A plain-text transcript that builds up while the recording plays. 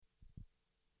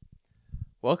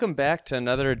Welcome back to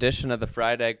another edition of the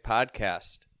Fried Egg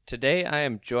Podcast. Today I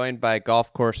am joined by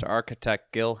golf course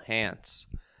architect Gil Hanse.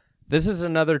 This is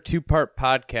another two-part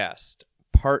podcast.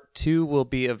 Part 2 will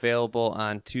be available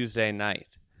on Tuesday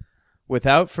night.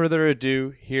 Without further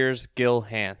ado, here's Gil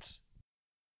Hanse.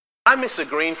 I miss a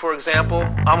green, for example,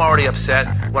 I'm already upset.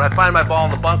 When I find my ball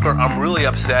in the bunker, I'm really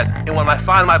upset. And when I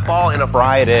find my ball in a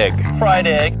fried egg. Fried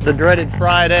egg. The dreaded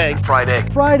fried egg. Fried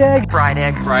egg. Fried egg. Fried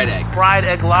egg. Fried egg. Fried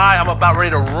egg lie, I'm about ready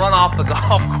to run off the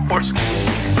golf course.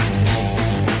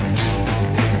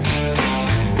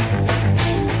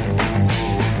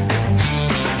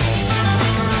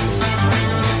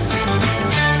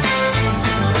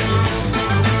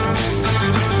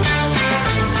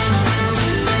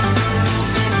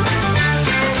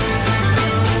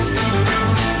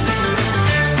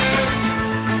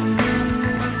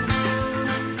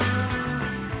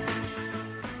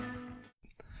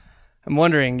 I'm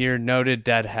wondering, you're a noted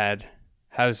deadhead.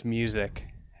 How's music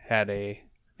had a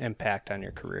impact on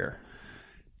your career?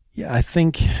 Yeah, I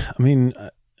mean,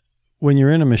 when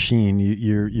you're in a machine,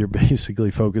 you're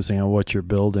basically focusing on what you're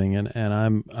building,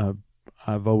 and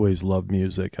I've always loved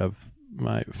music.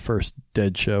 My first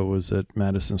Dead show was at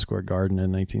Madison Square Garden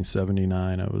in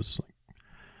 1979. I was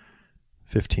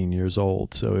 15 years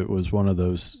old, so it was one of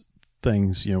those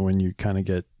things, when you kind of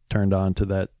get turned on to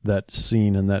that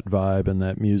scene and that vibe and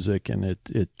that music, and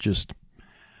it just,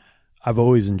 I've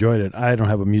always enjoyed it. I don't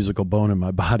have a musical bone in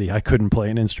my body. I couldn't play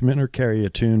an instrument or carry a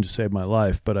tune to save my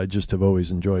life, but I just have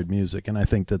always enjoyed music, and I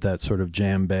think that sort of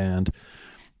jam band,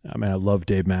 I mean, I love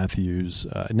Dave Matthews.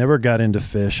 I never got into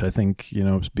Fish. I think,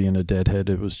 being a deadhead,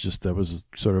 it was just, that was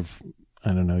sort of, I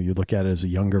don't know, you look at it as a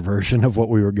younger version of what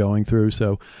we were going through,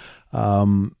 so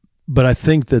but I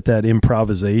think that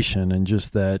improvisation and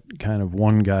just that kind of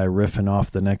one guy riffing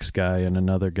off the next guy and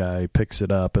another guy picks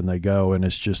it up and they go, and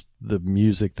it's just the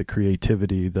music, the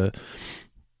creativity, the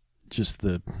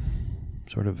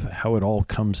sort of how it all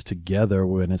comes together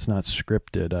when it's not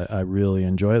scripted. I really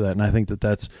enjoy that, and I think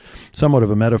that's somewhat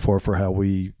of a metaphor for how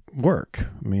we work.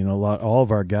 I mean, all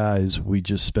of our guys, we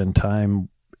just spend time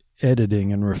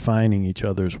editing and refining each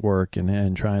other's work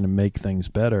and trying to make things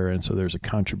better, and so there's a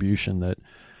contribution that,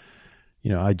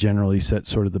 I generally set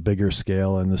sort of the bigger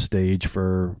scale and the stage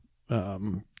for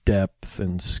depth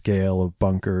and scale of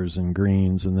bunkers and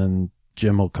greens, and then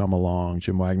Jim will come along,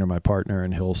 Jim Wagner, my partner,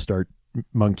 and he'll start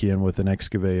monkeying with an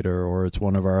excavator, or it's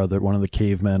one of the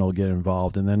cavemen will get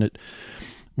involved, and then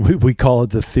we call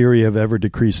it the theory of ever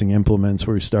decreasing implements,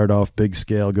 where we start off big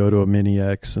scale, go to a mini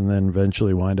X, and then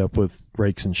eventually wind up with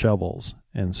rakes and shovels.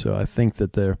 And so I think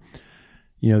that they're,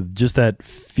 just that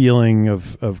feeling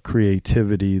of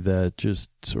creativity, that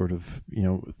just sort of,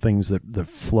 things that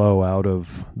flow out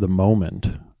of the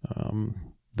moment.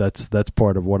 That's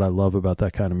part of what I love about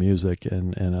that kind of music.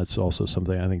 And that's also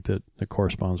something I think that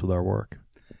corresponds with our work.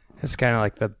 It's kind of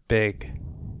like the big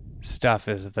stuff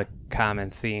is the common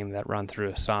theme that run through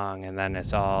a song, and then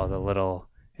it's all the little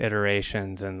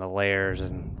iterations and the layers.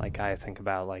 And like, I think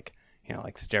about like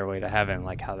Stairway to Heaven,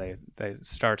 like how they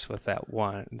starts with that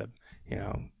one,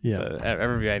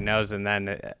 everybody knows, and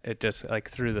then it just like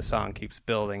through the song keeps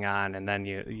building on, and then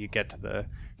you get to the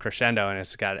crescendo, and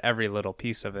it's got every little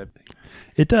piece of it.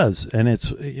 It does, and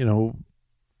it's and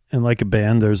like a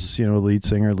band, there's a lead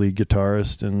singer, lead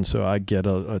guitarist, and so I get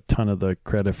a ton of the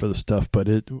credit for the stuff. But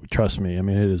trust me, I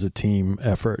mean, it is a team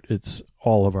effort. It's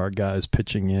all of our guys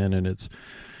pitching in, and it's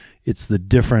the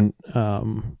different.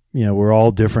 We're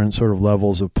all different sort of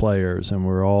levels of players, and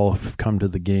we're all come to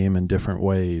the game in different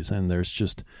ways, and there's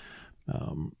just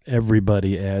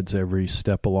everybody adds every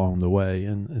step along the way,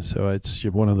 and so it's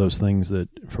one of those things that,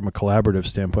 from a collaborative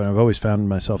standpoint, I've always found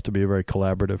myself to be a very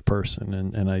collaborative person,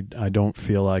 and I don't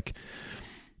feel like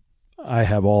I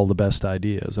have all the best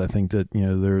ideas. I think that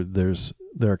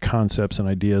there are concepts and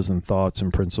ideas and thoughts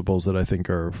and principles that I think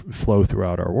flow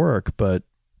throughout our work, but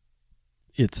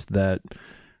it's that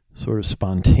sort of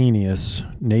spontaneous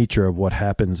nature of what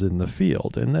happens in the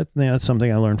field. And that's something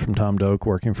I learned from Tom Doak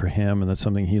working for him, and that's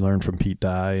something he learned from Pete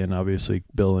Dye, and obviously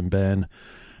Bill and Ben,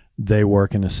 they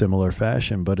work in a similar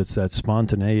fashion, but it's that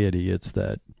spontaneity, it's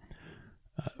that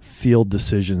field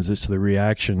decisions, it's the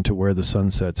reaction to where the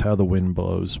sun sets, how the wind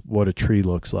blows, what a tree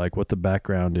looks like, what the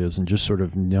background is, and just sort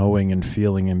of knowing and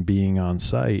feeling and being on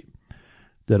site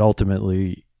that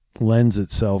ultimately lends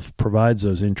itself, provides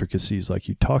those intricacies like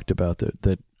you talked about,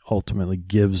 that ultimately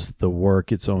gives the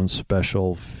work its own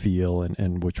special feel,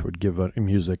 and which would give a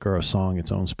music or a song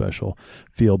its own special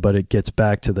feel. But it gets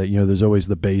back to that, there's always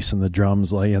the bass and the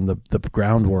drums laying the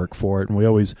groundwork for it, and we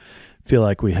always feel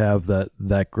like we have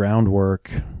that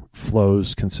groundwork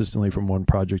flows consistently from one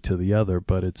project to the other,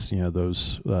 but it's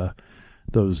those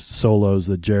those solos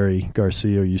that Jerry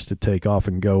Garcia used to take off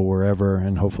and go wherever,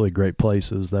 and hopefully great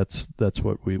places. That's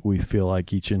what we feel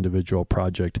like each individual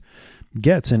project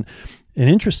gets. And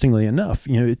interestingly enough,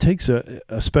 it takes a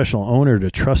special owner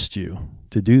to trust you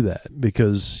to do that,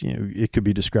 because it could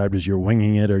be described as you're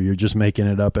winging it or you're just making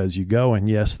it up as you go. And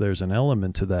yes, there's an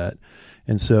element to that.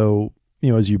 And so,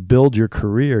 as you build your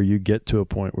career, you get to a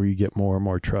point where you get more and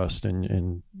more trust,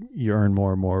 and you earn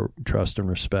more and more trust and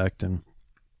respect. And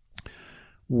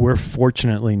we're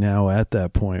fortunately now at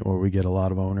that point where we get a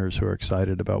lot of owners who are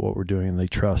excited about what we're doing, and they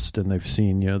trust, and they've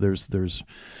seen,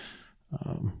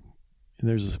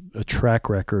 there's a track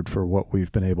record for what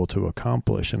we've been able to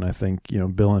accomplish. And I think,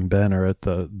 Bill and Ben are at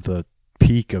the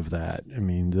peak of that. I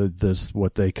mean, this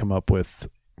what they come up with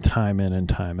time in and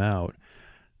time out.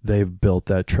 They've built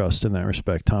that trust in that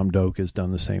respect. Tom Doak has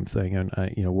done the same thing. And,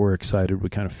 we're excited. We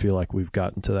kind of feel like we've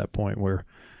gotten to that point where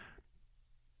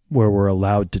we're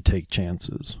allowed to take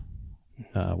chances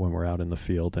when we're out in the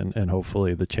field. And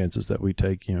hopefully the chances that we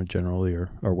take, generally are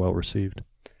well received.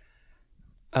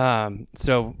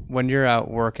 So when you're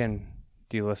out working,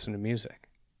 do you listen to music?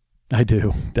 I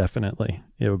do, definitely.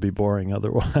 It would be boring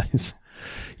otherwise.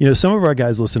 Some of our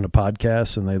guys listen to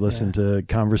podcasts, and they listen to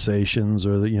conversations,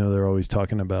 or they're always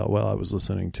talking about, well, I was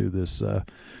listening to this,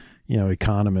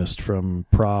 economist from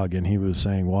Prague, and he was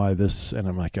saying why this, and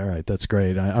I'm like, all right, that's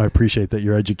great. I appreciate that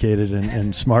you're educated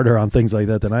and smarter on things like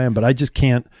that than I am, but I just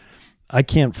can't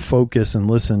focus and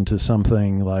listen to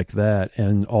something like that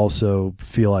and also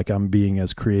feel like I'm being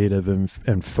as creative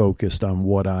and focused on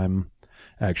what I'm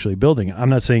actually building. I'm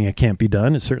not saying it can't be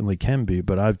done. It certainly can be,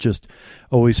 but I've just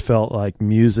always felt like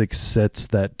music sets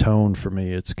that tone for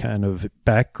me. It's kind of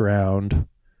background.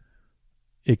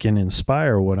 It can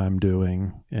inspire what I'm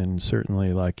doing. And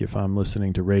certainly, like, if I'm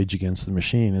listening to Rage Against the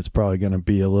Machine, it's probably going to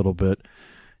be a little bit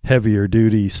heavier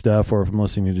duty stuff, or if I'm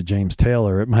listening to James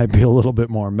Taylor, it might be a little bit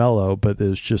more mellow, but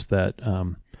there's just that,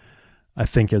 I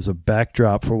think as a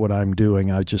backdrop for what I'm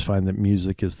doing, I just find that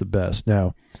music is the best.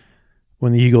 Now,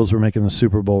 when the Eagles were making the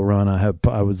Super Bowl run, I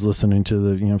was listening to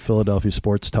the Philadelphia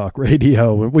sports talk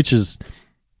radio, which is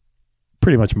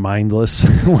pretty much mindless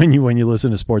when you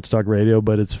listen to sports talk radio,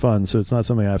 but it's fun. So it's not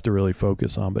something I have to really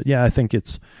focus on. But yeah, I think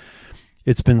it's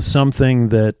been something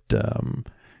that,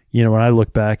 when I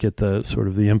look back at the sort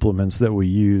of the implements that we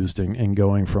used and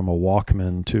going from a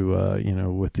Walkman to,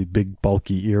 with the big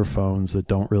bulky earphones that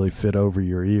don't really fit over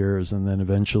your ears. And then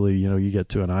eventually, you get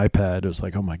to an iPad. It was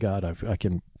like, oh my God, I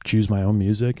can choose my own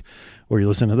music, or you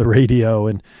listen to the radio.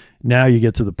 And now you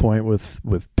get to the point with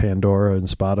Pandora and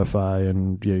Spotify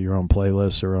and your own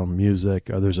playlists or own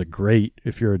music.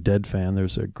 If you're a Dead fan,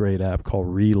 there's a great app called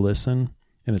Re-Listen,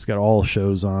 and it's got all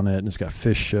shows on it, and it's got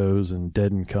Fish shows and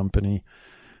Dead and Company.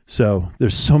 So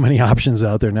there's so many options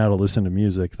out there now to listen to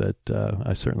music that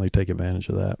I certainly take advantage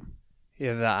of that.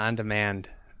 Yeah, the on-demand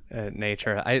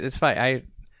nature. It's fine.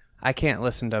 I can't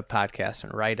listen to podcasts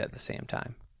and write at the same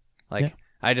time.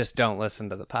 I just don't listen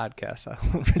to the podcast.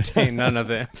 I'll retain none of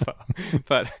the info.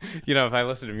 But if I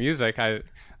listen to music, I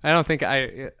don't think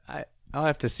I'll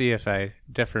have to see if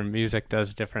different music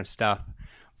does different stuff.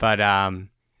 But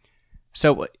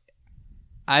so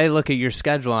I look at your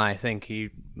schedule and I think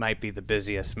you might be the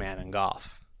busiest man in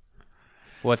golf.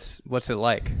 What's it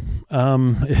like?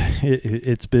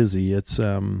 It's busy. It's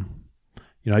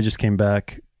I just came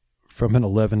back from an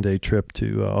 11-day trip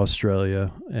to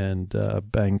Australia and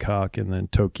Bangkok and then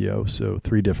Tokyo. So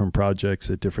 3 different projects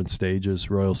at different stages.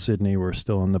 Royal Sydney, we're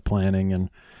still in the planning and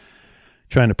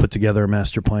trying to put together a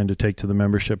master plan to take to the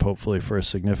membership, hopefully for a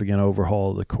significant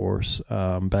overhaul of the course.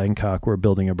 Bangkok, we're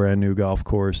building a brand new golf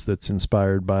course that's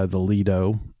inspired by the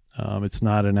Lido. It's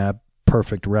not an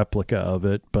perfect replica of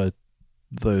it, but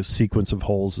the sequence of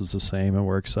holes is the same, and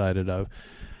we're excited. I've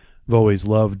always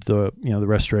loved the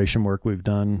restoration work we've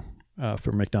done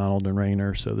for McDonald and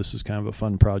Rayner, so this is kind of a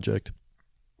fun project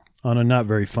on a not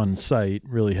very fun site,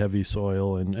 really heavy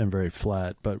soil and very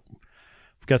flat, but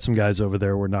we've got some guys over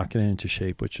there. We're knocking it into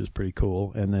shape, which is pretty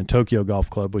cool. And then Tokyo Golf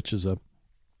Club, which is a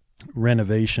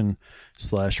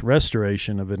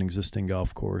renovation/restoration of an existing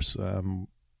golf course.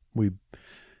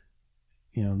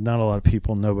 Not a lot of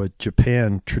people know, but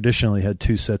Japan traditionally had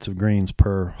 2 sets of greens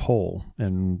per hole.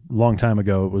 And a long time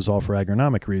ago, it was all for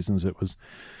agronomic reasons. It was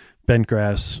bent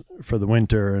grass for the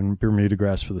winter and Bermuda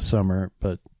grass for the summer,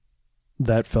 but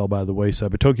that fell by the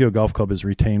wayside. But Tokyo Golf Club has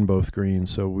retained both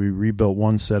greens. So we rebuilt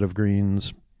 1 set of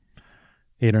greens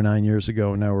 8 or 9 years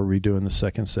ago. And now we're redoing the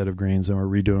 2nd set of greens, and we're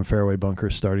redoing fairway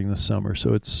bunkers starting this summer.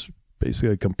 So it's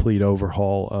basically a complete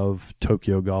overhaul of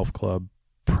Tokyo Golf Club,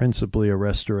 principally a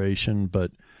restoration,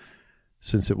 but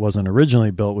since it wasn't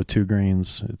originally built with 2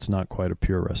 greens, it's not quite a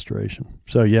pure restoration.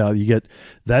 So yeah, you get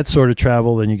that sort of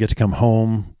travel, then you get to come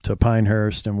home to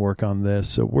Pinehurst and work on this.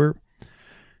 So we're,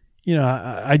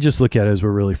 I just look at it as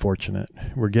we're really fortunate.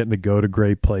 We're getting to go to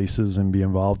great places and be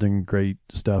involved in great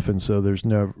stuff. And so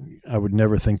I would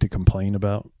never think to complain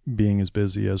about being as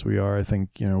busy as we are. I think,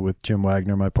 with Jim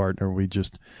Wagner, my partner, we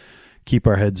just keep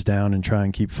our heads down and try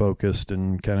and keep focused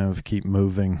and kind of keep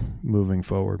moving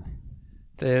forward.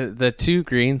 The 2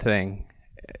 green thing,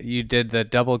 you did the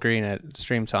double green at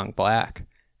Streamsong Black.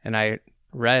 And I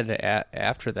read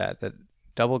after that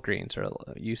double greens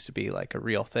used to be like a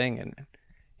real thing. And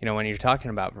when you're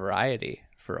talking about variety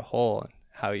for a hole and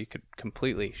how you could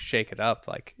completely shake it up,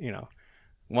 like,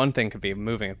 one thing could be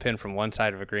moving a pin from one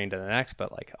side of a green to the next,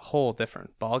 but like a whole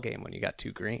different ball game when you got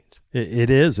 2 greens. It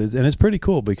is, and it's pretty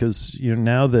cool because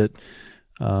now that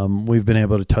we've been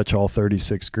able to touch all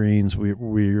 36 greens, we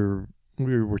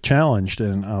were challenged,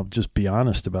 and I'll just be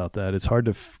honest about that. It's hard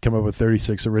to come up with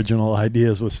 36 original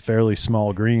ideas with fairly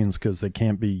small greens because they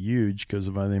can't be huge because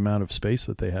of the amount of space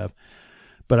that they have.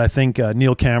 But I think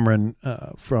Neil Cameron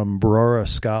from Brora,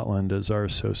 Scotland, is our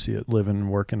associate living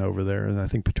and working over there. And I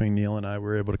think between Neil and I, we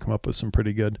were able to come up with some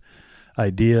pretty good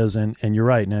ideas. And you're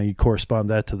right. Now you correspond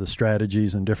that to the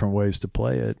strategies and different ways to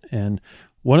play it. And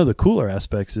one of the cooler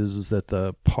aspects is that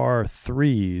the par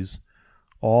 3s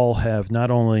all have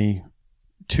not only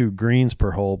 2 greens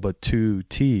per hole, but 2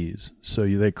 tees. So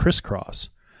they crisscross.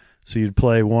 So you'd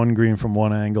play 1 green from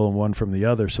one angle and 1 from the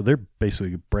other. So they're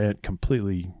basically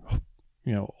completely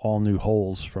all new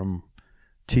holes from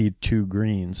tee to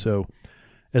green. So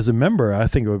as a member, I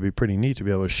think it would be pretty neat to be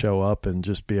able to show up and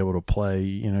just be able to play.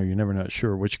 You're never not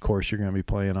sure which course you're going to be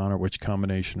playing on or which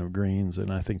combination of greens.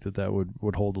 And I think that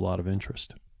would hold a lot of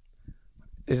interest.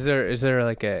 Is there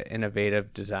like an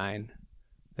innovative design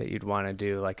that you'd want to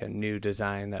do, like a new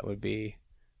design that would be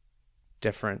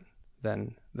different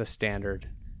than the standard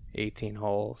 18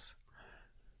 holes?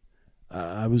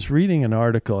 I was reading an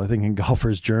article, I think in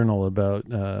Golfer's Journal, about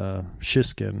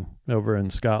Shiskin over in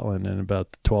Scotland and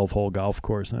about the 12-hole golf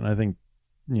course. And I think,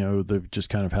 just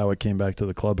kind of how it came back to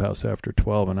the clubhouse after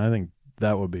 12. And I think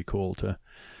that would be cool to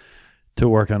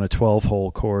work on a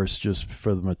 12-hole course just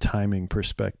from a timing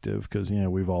perspective, because,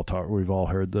 we've all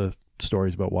heard the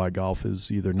stories about why golf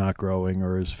is either not growing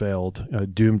or is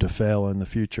doomed to fail in the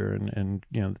future, and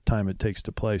the time it takes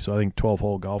to play. So I think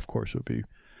 12-hole golf course would be,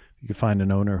 you could find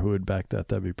an owner who would back that.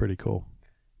 That'd be pretty cool.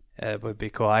 It would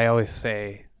be cool. I always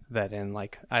say that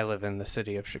I live in the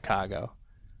city of Chicago.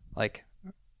 Like,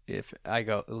 if I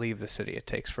leave the city, it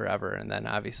takes forever. And then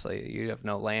obviously you have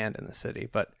no land in the city.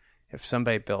 But if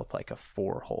somebody built like a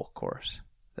 4-hole course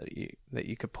that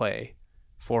you could play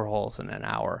 4 holes in an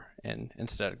hour, and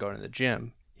instead of going to the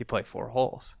gym, you play 4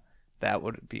 holes, that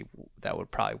would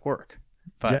probably work.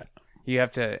 But you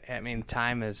have to,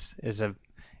 time is it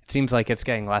seems like it's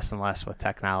getting less and less with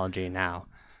technology now.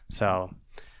 So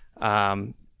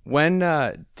when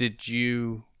did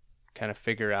you kind of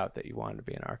figure out that you wanted to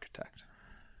be an architect?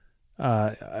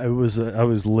 I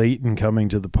was late in coming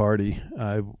to the party.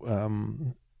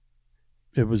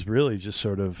 It was really just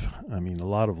sort of, a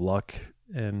lot of luck,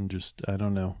 and just, I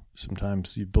don't know,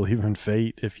 sometimes you believe in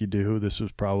fate. If you do, this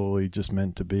was probably just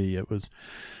meant to be. It was,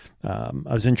 I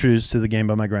was introduced to the game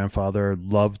by my grandfather,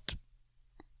 loved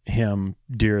him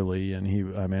dearly, and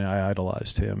I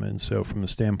idolized him. And so from the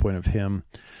standpoint of him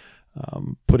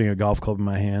putting a golf club in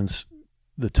my hands,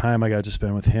 the time I got to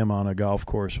spend with him on a golf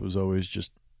course was always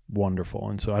just wonderful.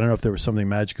 And so I don't know if there was something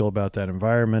magical about that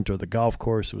environment or the golf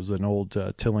course. It was an old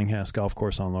Tillinghast golf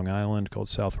course on Long Island called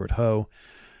Southward Ho.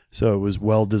 So it was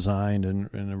well designed and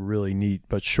a really neat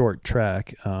but short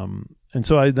track. And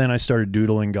so I started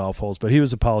doodling golf holes. But he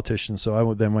was a politician, so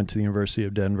I then went to the University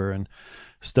of Denver and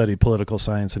studied political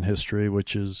science and history,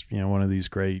 which is one of these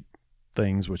great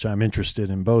things, which I'm interested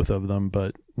in both of them.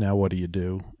 But now what do you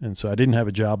do? And so I didn't have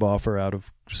a job offer out of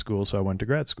school, so I went to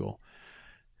grad school.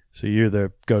 So you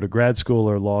either go to grad school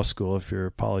or law school if you're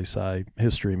a poli-sci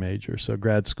history major. So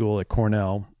grad school at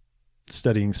Cornell,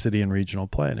 studying city and regional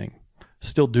planning,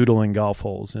 still doodling golf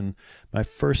holes. And my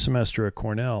first semester at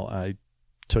Cornell, I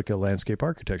took a landscape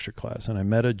architecture class, and I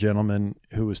met a gentleman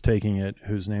who was taking it,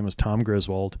 whose name was Tom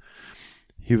Griswold.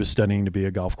 He was studying to be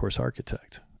a golf course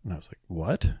architect. And I was like,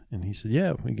 what? And he said,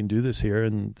 yeah, we can do this here.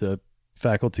 And the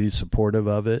faculty's supportive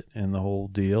of it and the whole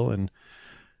deal. And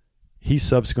he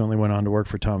subsequently went on to work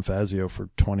for Tom Fazio for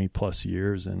 20 plus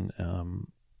years. And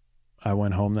I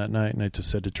went home that night and I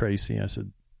just said to Tracy, I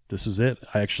said, this is it.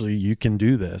 You can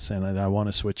do this. And I want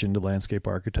to switch into landscape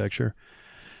architecture.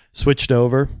 Switched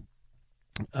over.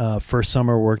 First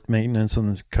summer worked maintenance on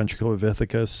the Country Club of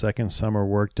Ithaca. Second summer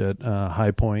worked at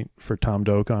High Point for Tom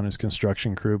Doak on his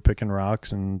construction crew, picking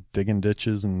rocks and digging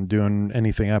ditches and doing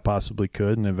anything I possibly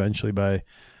could. And eventually by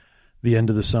the end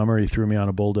of the summer, he threw me on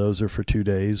a bulldozer for 2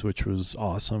 days, which was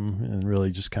awesome and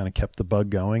really just kind of kept the bug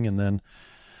going. And then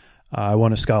I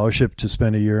won a scholarship to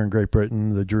spend a year in Great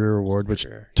Britain, the Dreer Award, which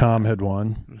Tom had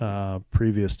won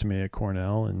previous to me at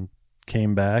Cornell, and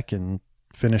came back and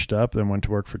finished up, then went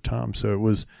to work for Tom. So it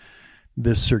was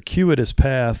this circuitous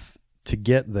path to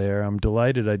get there. I'm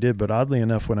delighted I did, but oddly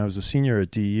enough, when I was a senior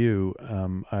at DU,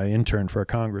 I interned for a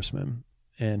congressman,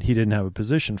 and he didn't have a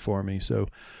position for me. So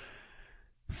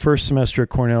first semester at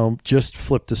Cornell, just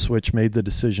flipped the switch, made the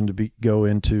decision to go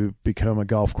into become a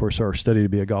golf course or study to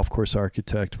be a golf course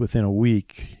architect. Within a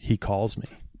week, he calls me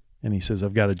and he says,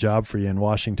 "I've got a job for you in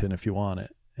Washington if you want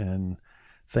it." And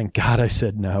thank God I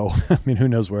said no. I mean, who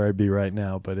knows where I'd be right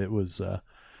now, but it was, it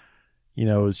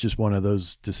was just one of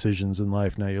those decisions in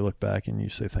life. Now you look back and you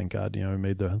say, thank God, I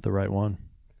made the right one.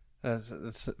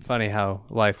 It's funny how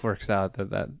life works out,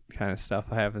 that kind of stuff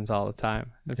happens all the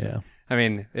time. Yeah. I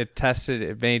mean, it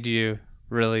made you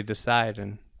really decide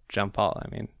and jump all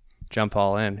in.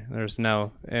 There's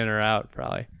no in or out,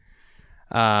 probably.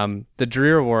 The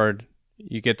Dreer Award,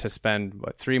 you get to spend,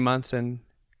 3 months in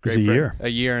Great Britain? Year. A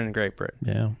year in Great Britain.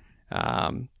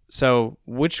 Yeah. So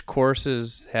which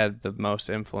courses had the most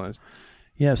influence?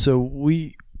 Yeah, so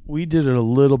we did it a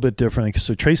little bit differently.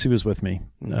 So Tracy was with me,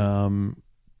 and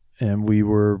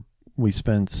we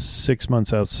spent 6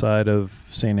 months outside of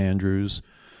St. Andrews,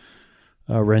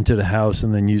 rented a house,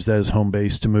 and then used that as home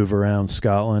base to move around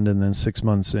Scotland, and then 6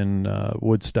 months in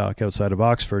Woodstock outside of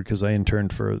Oxford, because I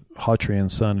interned for Hawtrey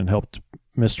and Son and helped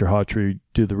Mr. Hawtrey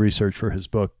do the research for his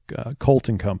book, Colt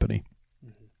and Company,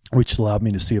 which allowed me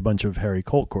to see a bunch of Harry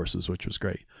Colt courses, which was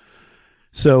great.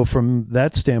 So from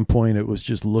that standpoint, it was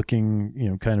just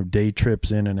looking, kind of day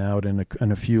trips in and out and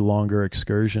a few longer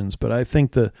excursions. But I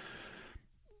think the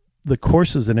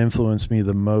courses that influenced me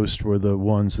the most were the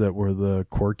ones that were the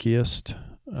quirkiest,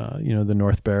 the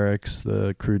North Barracks,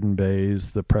 the Cruden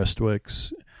Bays, the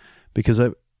Prestwicks, because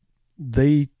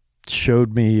they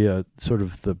showed me sort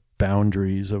of the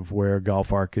boundaries of where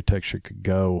golf architecture could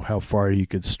go, how far you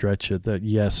could stretch it, that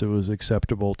yes, it was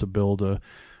acceptable to build a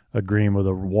green with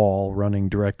a wall running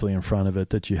directly in front of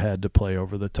it that you had to play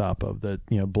over the top of, that,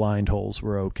 blind holes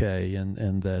were okay,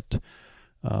 and that,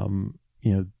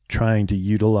 trying to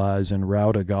utilize and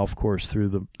route a golf course through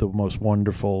the most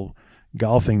wonderful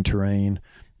golfing terrain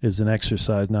is an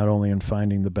exercise not only in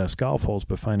finding the best golf holes,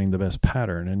 but finding the best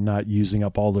pattern and not using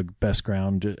up all the best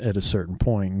ground at a certain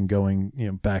point and going,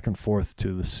 back and forth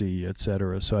to the sea, et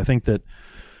cetera. So I think that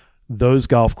those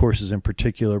golf courses in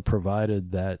particular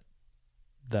provided that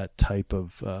type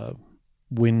of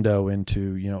window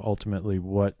into, ultimately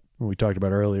what we talked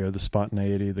about earlier, the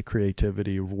spontaneity, the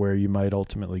creativity of where you might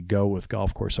ultimately go with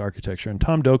golf course architecture. And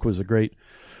Tom Doak was a great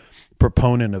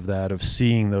proponent of that, of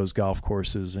seeing those golf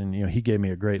courses. And, he gave me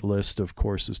a great list of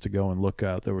courses to go and look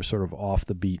at that were sort of off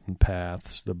the beaten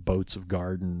paths, the Boats of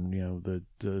Garden,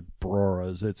 the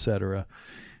Broras, et cetera.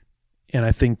 And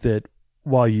I think that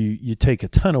while you take a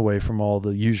ton away from all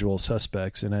the usual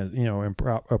suspects, and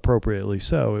appropriately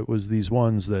so, it was these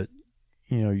ones that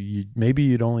maybe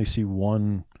you'd only see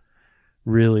one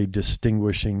really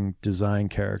distinguishing design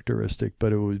characteristic,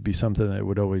 but it would be something that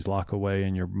would always lock away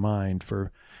in your mind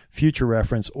for future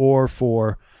reference, or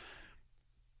for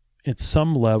at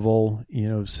some level,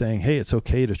 saying, hey, it's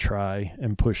okay to try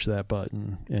and push that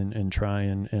button and try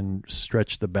and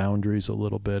stretch the boundaries a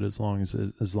little bit, as long as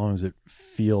it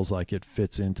feels like it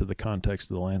fits into the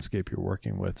context of the landscape you're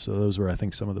working with. So those were, I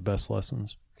think, some of the best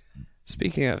lessons.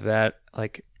 Speaking of that,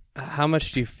 how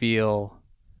much do you feel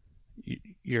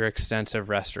your extensive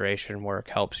restoration work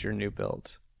helps your new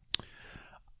builds?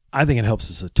 I think it helps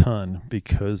us a ton,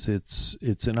 because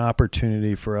it's an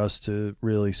opportunity for us to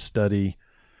really study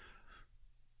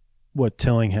what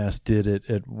Tillinghast did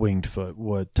at Winged Foot,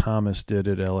 what Thomas did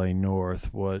at LA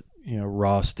North, what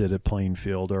Ross did at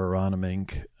Plainfield or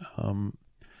Aronimink.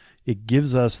 It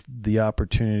gives us the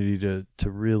opportunity to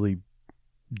really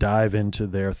dive into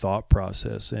their thought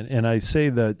process. And I say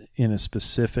that in a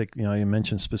specific, you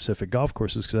mentioned specific golf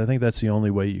courses, because I think that's the only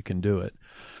way you can do it.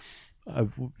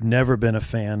 I've never been a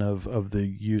fan of the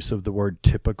use of the word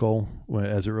typical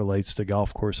as it relates to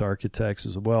golf course architects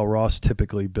as well. Ross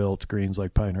typically built greens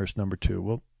like Pinehurst number 2.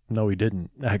 Well, no, he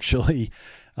didn't actually.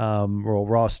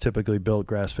 Ross typically built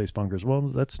grass face bunkers. Well,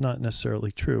 that's not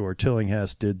necessarily true. Or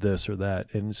Tillinghast did this or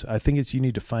that. And I think you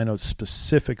need to find out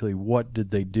specifically what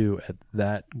did they do at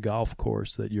that golf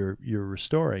course that you're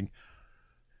restoring.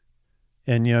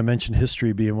 And, I mentioned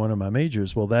history being one of my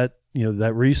majors. Well, that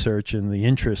research and the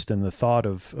interest and the thought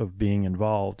of being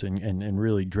involved and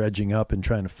really dredging up and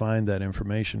trying to find that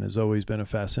information has always been a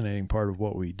fascinating part of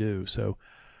what we do. So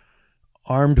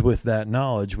armed with that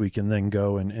knowledge, we can then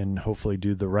go and hopefully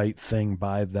do the right thing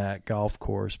by that golf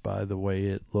course, by the way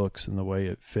it looks and the way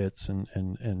it fits,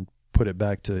 and put it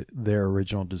back to their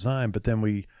original design. But then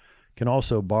we can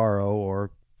also borrow or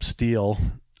steal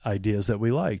ideas that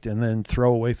we liked and then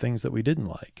throw away things that we didn't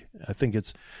like. I think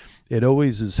it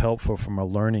always is helpful from a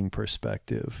learning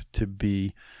perspective to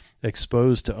be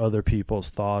exposed to other people's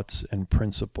thoughts and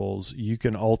principles. You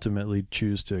can ultimately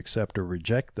choose to accept or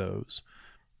reject those,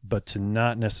 but to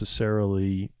not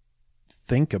necessarily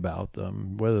think about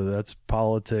them, whether that's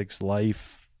politics,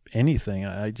 life, anything.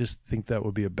 I just think that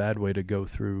would be a bad way to go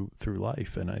through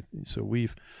life. And so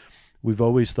we've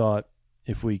always thought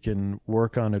if we can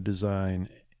work on a design,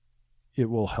 it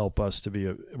will help us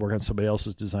to work on somebody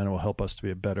else's design. It will help us to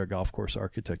be a better golf course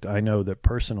architect. I know that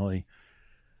personally,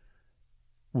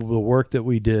 the work that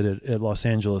we did at Los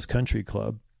Angeles Country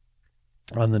Club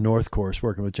on the North Course,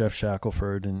 working with Jeff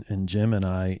Shackelford and Jim and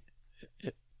I,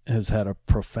 it has had a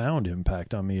profound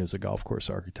impact on me as a golf course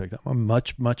architect. I'm a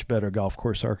much, much better golf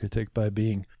course architect by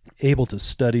being able to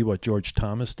study what George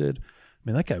Thomas did. I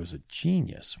mean, that guy was a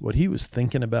genius. What he was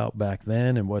thinking about back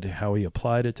then and how he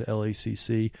applied it to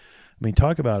LACC. I mean,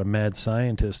 talk about a mad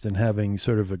scientist and having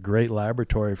sort of a great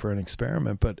laboratory for an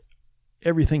experiment, but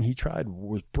everything he tried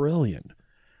was brilliant.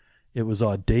 It was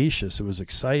audacious. It was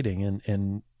exciting.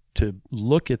 And to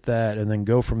look at that and then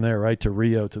go from there right to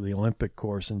Rio, to the Olympic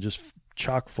course, and just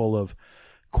chock full of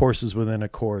courses within a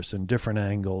course and different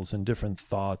angles and different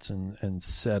thoughts and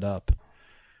setup.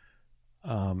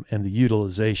 And the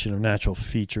utilization of natural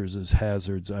features as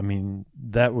hazards. I mean,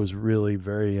 that was really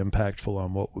very impactful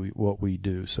on what we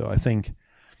do. So I think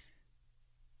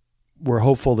we're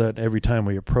hopeful that every time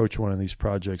we approach one of these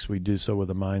projects, we do so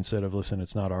with a mindset of, listen,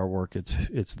 it's not our work,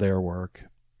 it's their work.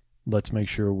 Let's make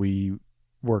sure we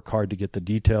work hard to get the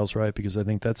details right, because I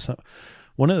think that's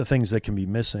one of the things that can be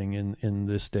missing in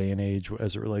this day and age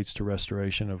as it relates to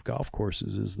restoration of golf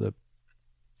courses is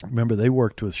remember, they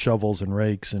worked with shovels and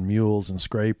rakes and mules and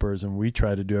scrapers, and we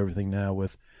try to do everything now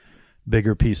with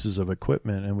bigger pieces of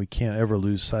equipment, and we can't ever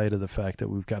lose sight of the fact that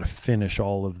we've got to finish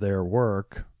all of their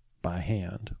work by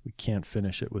hand. We can't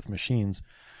finish it with machines.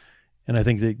 And I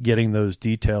think that getting those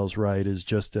details right is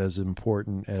just as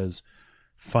important as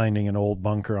finding an old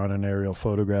bunker on an aerial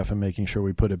photograph and making sure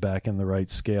we put it back in the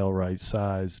right scale, right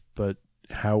size. But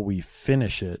how we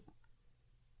finish it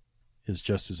is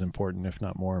just as important, if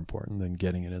not more important, than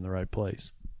getting it in the right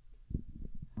place.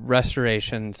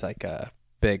 Restoration's like a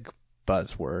big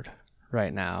buzzword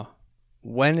right now.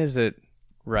 When is it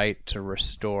right to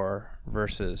restore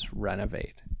versus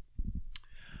renovate?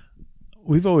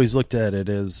 We've always looked at it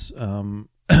as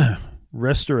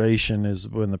restoration is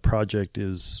when the project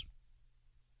is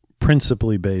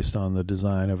principally based on the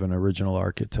design of an original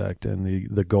architect, and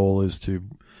the goal is to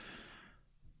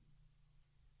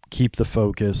keep the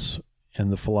focus and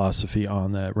the philosophy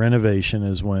on that. Renovation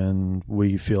is when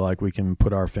we feel like we can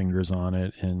put our fingers on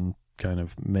it and kind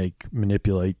of make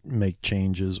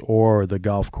changes, or the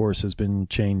golf course has been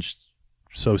changed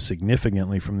so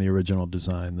significantly from the original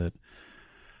design that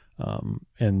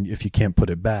and if you can't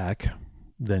put it back,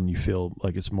 then you feel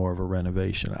like it's more of a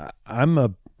renovation.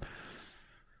 I'm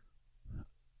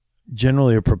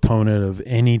generally a proponent of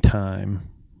any time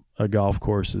a golf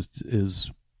course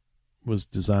was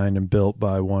designed and built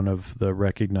by one of the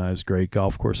recognized great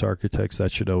golf course architects,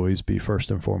 that should always be first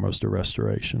and foremost a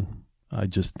restoration. I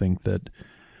just think that,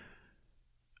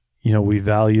 we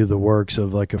value the works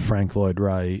of like a Frank Lloyd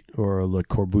Wright or a Le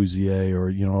Corbusier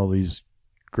or, all these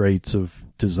greats of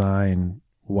design.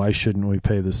 Why shouldn't we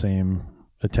pay the same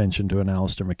attention to an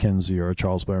Alistair McKenzie or a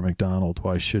Charles Blair Macdonald?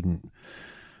 Why shouldn't?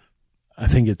 I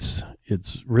think it's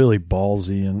really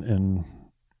ballsy and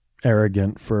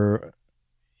arrogant for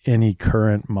any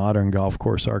current modern golf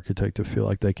course architect to feel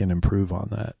like they can improve on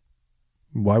that.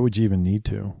 Why would you even need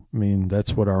to? I mean,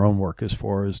 that's what our own work is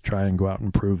for, is try and go out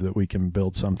and prove that we can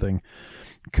build something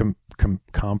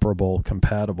comparable,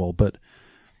 compatible. But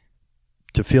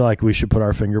to feel like we should put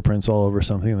our fingerprints all over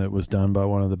something that was done by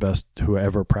one of the best who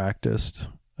ever practiced,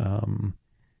 and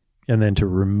then to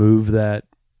remove that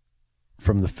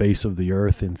from the face of the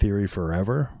earth in theory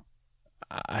forever,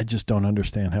 I just don't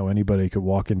understand how anybody could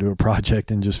walk into a project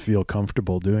and just feel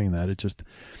comfortable doing that.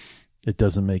 It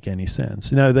doesn't make any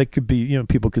sense. Now, that could be,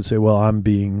 people could say, well, I'm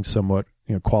being somewhat,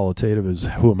 qualitative, as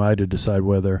who am I to decide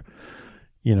whether,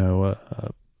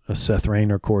 a Seth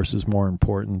Rayner course is more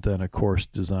important than a course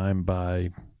designed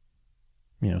by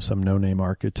some no-name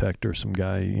architect or some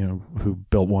guy, who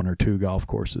built one or two golf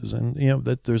courses. And,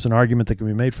 that there's an argument that can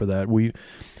be made for that.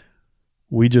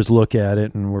 We just look at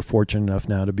it, and we're fortunate enough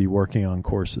now to be working on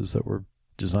courses that were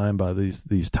designed by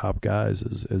these top guys,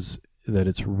 as that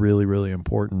it's really, really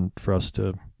important for us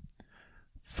to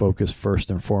focus first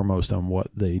and foremost on what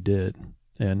they did.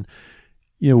 And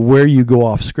where you go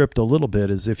off script a little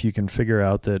bit is if you can figure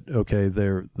out that, okay,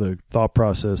 the thought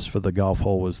process for the golf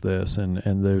hole was this,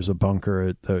 and there's a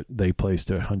bunker they placed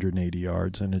at 180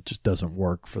 yards, and it just doesn't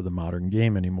work for the modern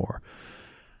game anymore.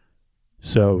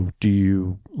 So do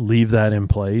you leave that in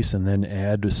place and then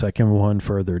add a second one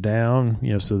further down,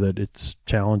 so that it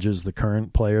challenges the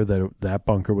current player that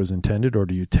bunker was intended, or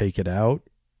do you take it out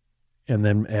and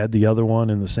then add the other one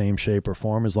in the same shape or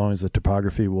form, as long as the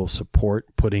topography will support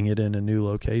putting it in a new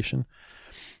location?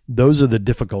 Those are the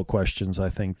difficult questions,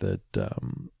 I think, that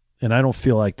and I don't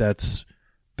feel like that's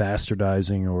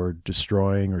bastardizing or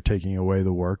destroying or taking away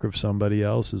the work of somebody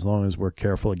else, as long as we're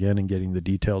careful, again, in getting the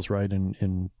details right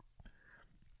and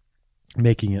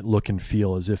making it look and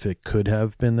feel as if it could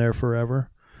have been there forever.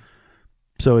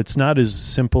 So it's not as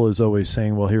simple as always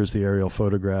saying, well, here's the aerial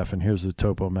photograph and here's the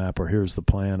topo map, or here's the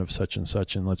plan of such and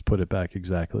such, and let's put it back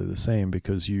exactly the same,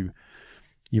 because you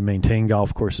maintain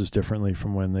golf courses differently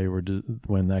from when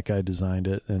when that guy designed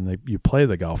it, and you play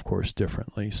the golf course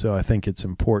differently. So I think it's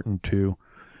important to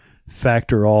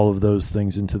factor all of those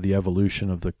things into the evolution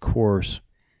of the course,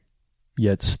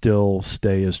 yet still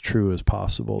stay as true as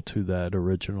possible to that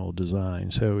original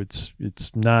design. So it's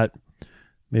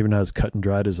maybe not as cut and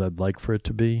dried as I'd like for it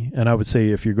to be. And I would say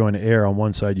if you're going to err on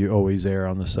one side, you always err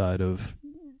on the side of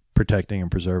protecting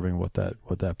and preserving what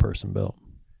that person built.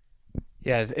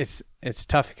 Yeah, it's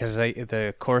tough because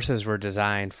the courses were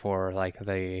designed for like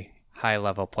the high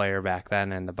level player back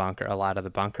then, and a lot of the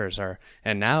bunkers are,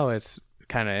 and now it's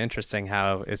kind of interesting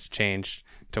how it's changed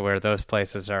to where those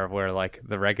places are where like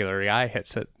the regular guy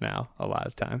hits it now a lot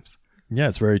of times. Yeah,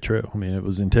 it's very true. I mean, it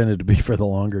was intended to be for the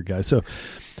longer guy. So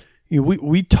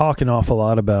we talk an awful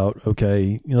lot about,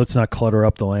 okay, let's not clutter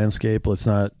up the landscape. Let's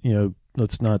not leave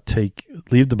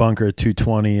the bunker at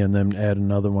 220 and then add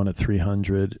another one at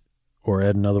 300, or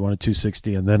add another one at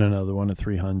 260 and then another one at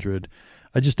 300.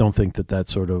 I just don't think that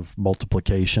sort of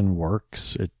multiplication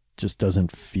works. It just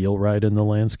doesn't feel right in the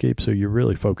landscape. So you're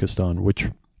really focused on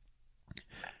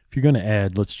if you're going to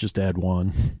add, let's just add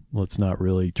one. Let's not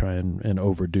really try and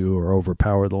overdo or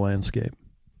overpower the landscape.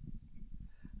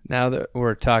 Now that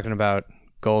we're talking about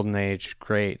Golden Age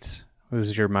greats,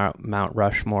 who's your Mount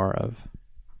Rushmore of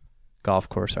golf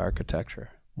course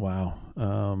architecture? Wow.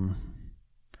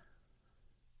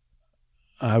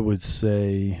 I would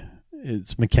say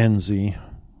it's Mackenzie,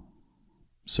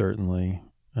 certainly.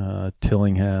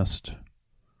 Tillinghast.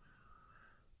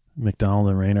 McDonald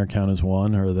and Rayner count as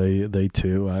one, or are they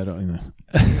two? I don't know.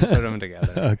 Put them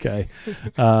together. Okay.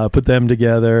 Put them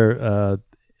together,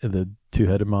 the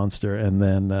two-headed monster, and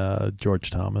then George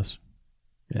Thomas.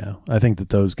 Yeah, I think that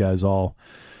those guys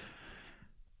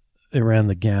they ran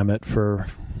the gamut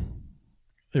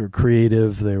they were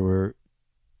creative, they were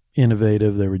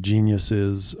innovative, they were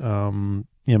geniuses.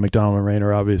 McDonald and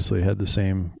Rayner obviously had the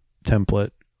same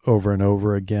template over and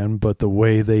over again, but the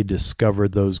way they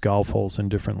discovered those golf holes in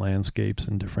different landscapes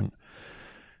and different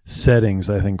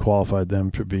settings, I think qualified them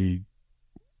to be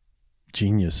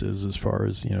geniuses as far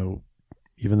as,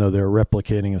 even though they're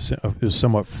replicating it was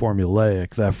somewhat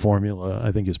formulaic, that formula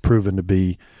I think is proven to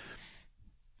be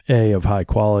A, of high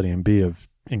quality, and B, of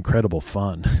incredible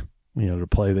fun, to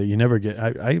play that you never get.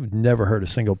 I've never heard a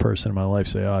single person in my life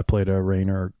say, I played a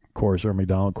Rayner course or a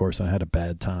McDonald course and I had a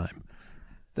bad time.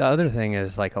 The other thing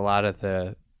is like a lot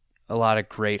of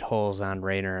great holes on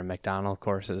Rayner and McDonald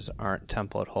courses aren't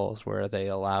template holes where they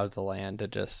allowed the land to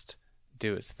just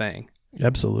do its thing.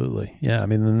 Absolutely. Yeah. I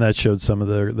mean, then that showed some of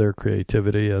their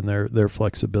creativity and their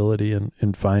flexibility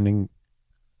in finding,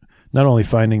 not only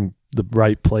finding the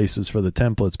right places for the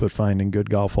templates, but finding good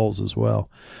golf holes as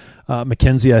well.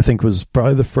 Mackenzie, I think, was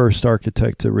probably the first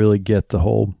architect to really get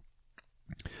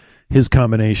his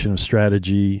combination of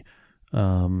strategy,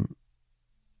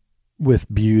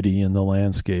 with beauty in the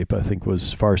landscape, I think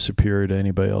was far superior to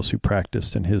anybody else who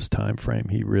practiced in his time frame.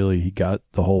 He got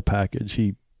the whole package.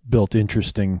 He built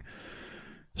interesting,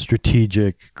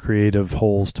 strategic, creative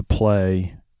holes to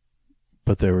play,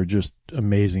 but they were just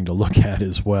amazing to look at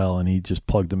as well, and he just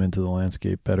plugged them into the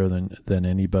landscape better than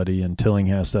anybody. And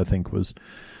Tillinghast, I think, was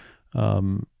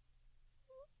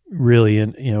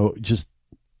really just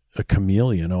a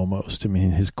chameleon almost. I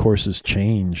mean, his courses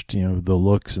changed, the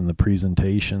looks and the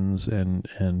presentations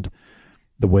and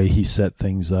the way he set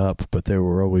things up, but they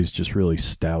were always just really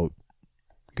stout,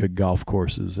 good golf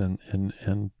courses.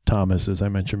 And Thomas, as I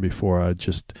mentioned before,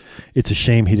 it's a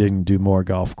shame he didn't do more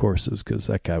golf courses, because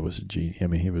that guy was a genius. I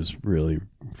mean, he was really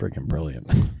freaking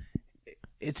brilliant.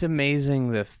 It's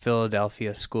amazing the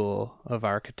Philadelphia School of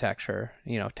Architecture,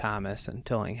 Thomas and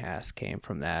Tillinghast came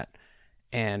from that,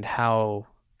 and how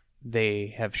they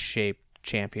have shaped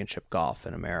championship golf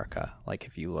in America. Like,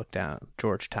 if you look down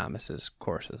George Thomas's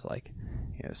courses, like,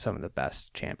 some of the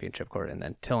best championship courses, and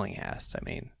then Tillinghast, I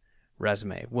mean,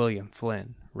 resume. William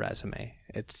Flynn, resume.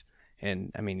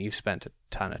 You've spent a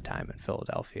ton of time in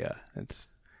Philadelphia. It's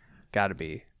got to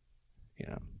be,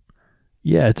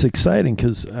 Yeah, it's exciting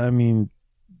because,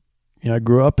 I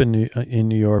grew up in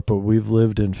New York, but we've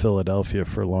lived in Philadelphia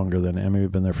for longer than,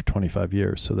 we've been there for 25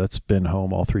 years. So that's been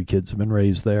home. All three kids have been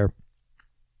raised there.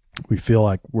 We feel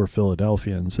like we're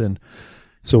Philadelphians, and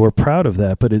so we're proud of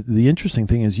that. But the interesting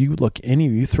thing is, you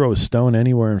throw a stone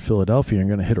anywhere in Philadelphia, you're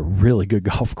going to hit a really good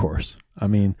golf course. I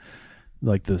mean,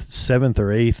 like the 7th or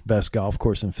 8th best golf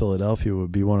course in Philadelphia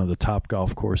would be one of the top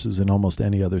golf courses in almost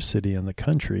any other city in the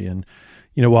country. And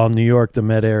while New York, the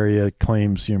Met area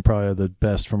claims probably the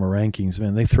best from a rankings,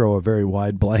 man, they throw a very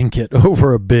wide blanket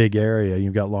over a big area.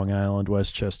 You've got Long Island,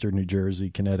 Westchester, New Jersey,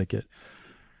 Connecticut,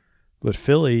 but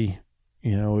Philly,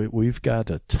 we've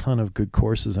got a ton of good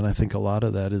courses, and I think a lot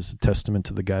of that is a testament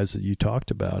to the guys that you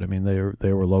talked about. I mean,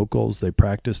 they were locals. They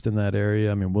practiced in that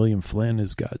area. I mean, William Flynn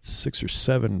has got 6 or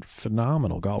 7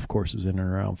 phenomenal golf courses in and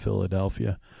around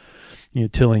Philadelphia.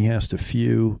 Tillinghast a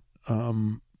few.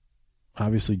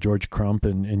 Obviously, George Crump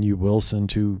and Hugh Wilson,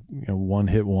 two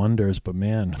one-hit wonders. But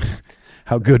man,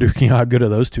 how good are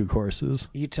those two courses?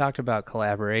 You talked about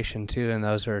collaboration too, and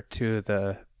those are two of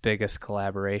the biggest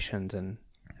collaborations. And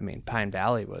Pine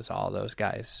Valley was all those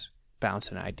guys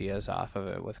bouncing ideas off of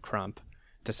it, with Crump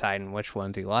deciding which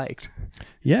ones he liked.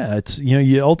 Yeah, it's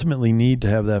you ultimately need to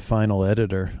have that final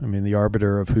editor. The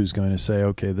arbiter of who's going to say,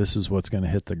 okay, this is what's going to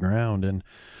hit the ground. And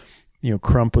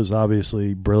Crump was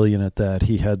obviously brilliant at that.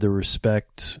 He had the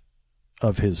respect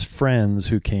of his friends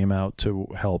who came out to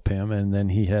help him, and then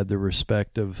he had the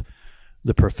respect of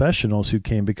the professionals who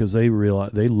came, because they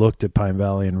looked at Pine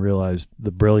Valley and realized the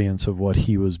brilliance of what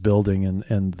he was building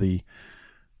and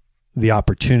the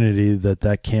opportunity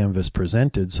that canvas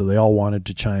presented. So they all wanted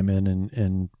to chime in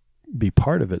and be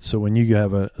part of it. So when you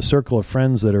have a circle of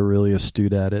friends that are really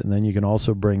astute at it, and then you can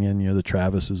also bring in the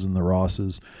Travises and the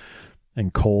Rosses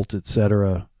and Colt,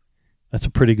 etc., that's a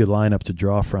pretty good lineup to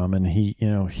draw from. And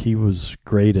he was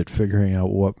great at figuring out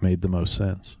what made the most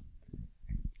sense.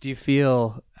 Do you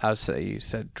feel, outside, you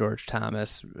said George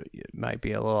Thomas might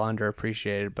be a little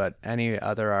underappreciated, but any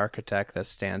other architect that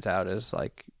stands out as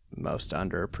like most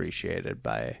underappreciated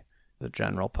by the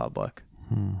general public?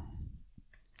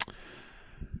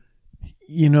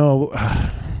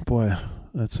 Boy,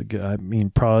 that's a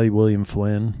good, probably William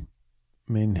Flynn.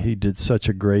 He did such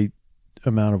a great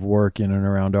amount of work in and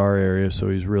around our area, so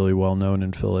he's really well known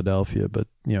in Philadelphia. But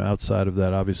outside of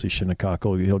that, obviously Shinnecock,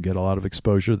 he'll get a lot of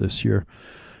exposure this year.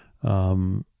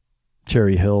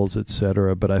 Cherry Hills,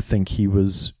 etc. But I think he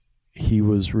was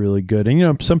really good.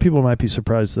 And some people might be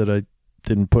surprised that I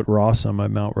didn't put Ross on my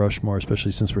Mount Rushmore,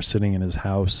 especially since we're sitting in his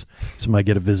house. So I might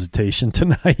get a visitation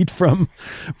tonight from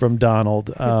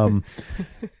Donald.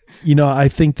 I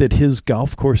think that his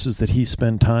golf courses that he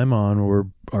spent time on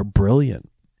are brilliant.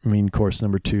 Course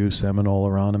number 2, Seminole,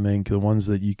 Aronimink, the ones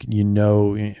that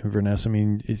Inverness.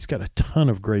 It's got a ton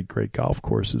of great golf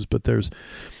courses, but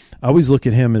I always look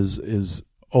at him as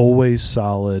always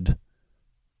solid,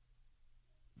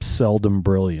 seldom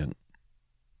brilliant.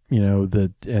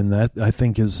 That I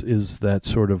think is that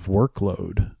sort of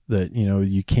workload that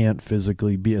you can't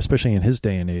physically be, especially in his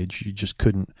day and age. You just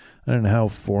couldn't. I don't know how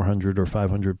 400 or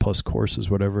 500 plus courses,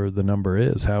 whatever the number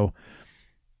is, how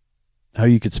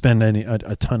you could spend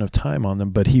a ton of time on them.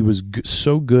 But he was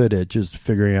so good at just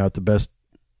figuring out the best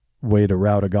way to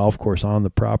route a golf course on the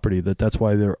property that's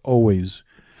why they're always.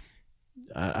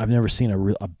 I've never seen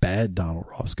a bad Donald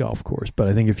Ross golf course, but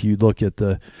I think if you look at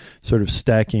the sort of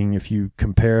stacking, if you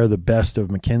compare the best of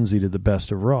Mackenzie to the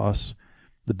best of Ross,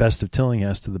 the best of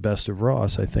Tillinghast to the best of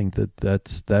Ross, I think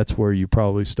that's where you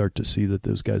probably start to see that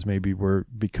those guys maybe were,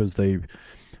 because they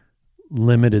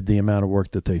limited the amount of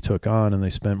work that they took on and they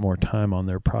spent more time on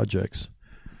their projects,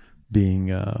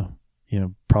 being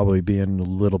probably being a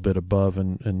little bit above,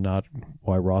 and not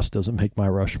why Ross doesn't make my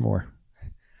Rushmore.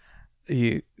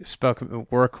 You spoke of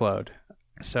workload.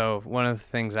 So one of the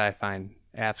things I find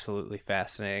absolutely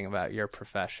fascinating about your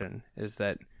profession is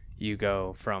that you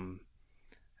go from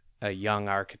a young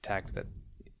architect that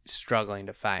struggling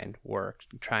to find work,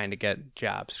 trying to get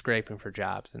jobs, scraping for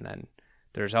jobs, and then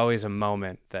there's always a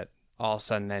moment that all of a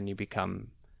sudden then you become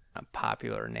a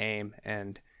popular name,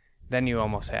 and then you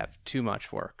almost have too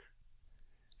much work.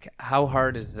 How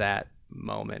hard is that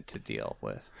moment to deal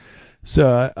with?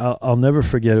 So I'll never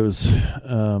forget. It was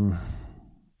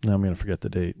now I'm going to forget the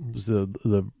date. It was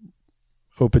the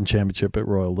Open Championship at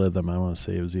Royal Lytham. I want to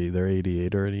say it was either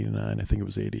 88 or 89. I think it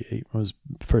was 88. It was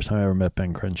the first time I ever met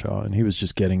Ben Crenshaw, and he was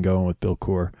just getting going with Bill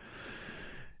Coore.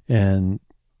 And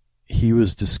he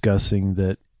was discussing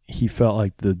that he felt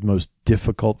like the most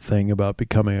difficult thing about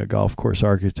becoming a golf course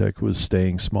architect was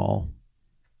staying small.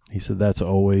 He said that's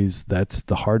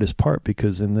the hardest part,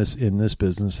 because in this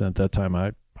business, at that time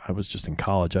I was just in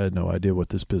college. I had no idea what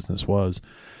this business was.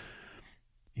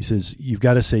 He says, you've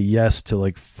got to say yes to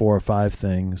like 4 or 5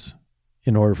 things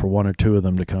in order for 1 or 2 of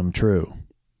them to come true.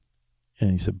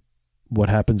 And he said, what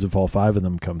happens if all 5 of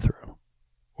them come through?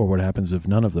 Or what happens if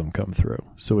none of them come through?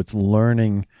 So it's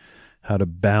learning how to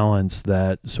balance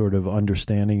that sort of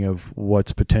understanding of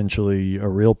what's potentially a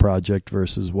real project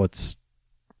versus what's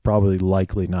probably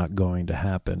likely not going to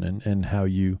happen, and how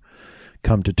you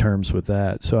come to terms with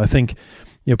that. So I think,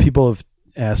 people have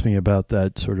asked me about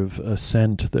that sort of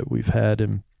ascent that we've had,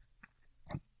 and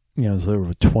sort of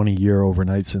a 20-year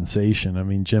overnight sensation. I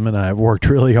mean, Jim and I have worked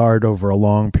really hard over a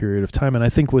long period of time, and I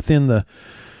think within the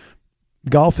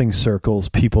golfing circles,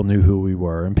 people knew who we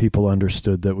were, and people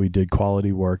understood that we did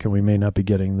quality work, and we may not be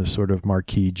getting the sort of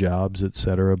marquee jobs, et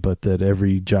cetera, but that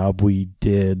every job we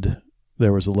did,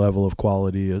 there was a level of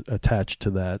quality attached to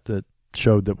that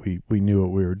showed that we knew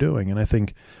what we were doing. And I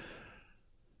think,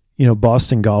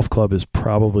 Boston Golf Club has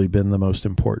probably been the most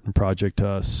important project to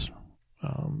us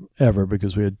ever,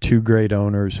 because we had 2 great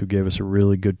owners who gave us a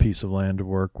really good piece of land to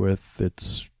work with.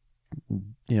 It's,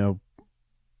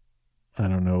 I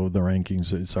don't know the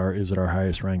rankings. Is it our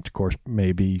highest ranked course?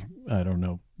 Maybe. I don't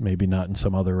know. Maybe not in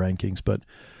some other rankings, but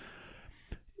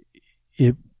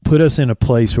it put us in a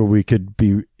place where we could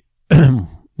be,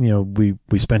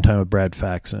 we spent time with Brad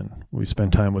Faxon. We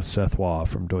spent time with Seth Waugh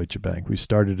from Deutsche Bank. We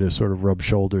started to sort of rub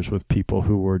shoulders with people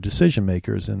who were decision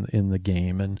makers in the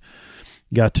game, and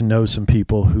got to know some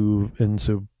people and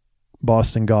so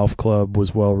Boston Golf Club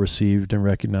was well received and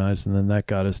recognized, and then that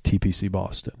got us TPC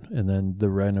Boston. And then the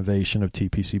renovation of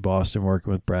TPC Boston,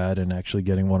 working with Brad and actually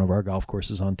getting one of our golf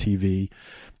courses on TV,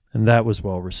 and that was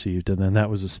well received. And then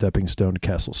that was a stepping stone to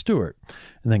Castle Stewart.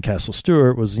 And then Castle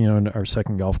Stewart was, our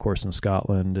second golf course in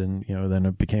Scotland, and, then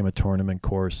it became a tournament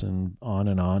course, and on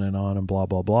and on and on and blah,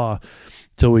 blah, blah,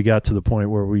 till we got to the point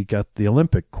where we got the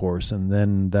Olympic course. And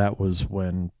then that was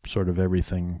when sort of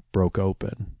everything broke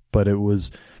open. But it was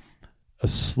a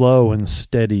slow and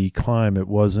steady climb. It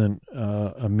wasn't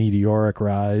a meteoric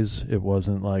rise. It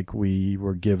wasn't like we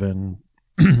were given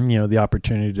the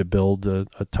opportunity to build a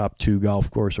top 2 golf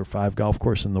course or 5 golf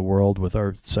course in the world with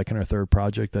our second or third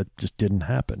project. That just didn't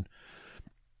happen.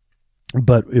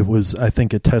 But it was, I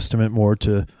think, a testament more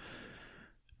to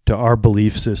our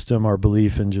belief system, our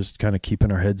belief in just kind of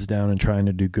keeping our heads down and trying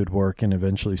to do good work, and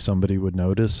eventually somebody would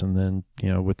notice. And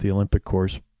then, with the Olympic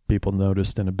course, people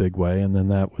noticed in a big way. And then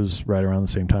that was right around the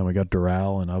same time we got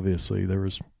Doral, and obviously there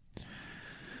was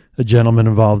a gentleman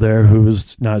involved there who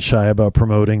was not shy about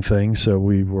promoting things. So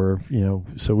we were,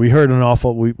 so we heard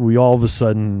we all of a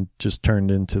sudden just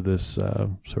turned into this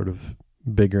sort of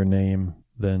bigger name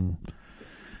than,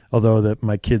 although that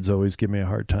my kids always give me a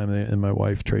hard time, and my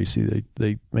wife, Tracy,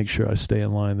 they make sure I stay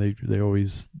in line. They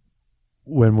always,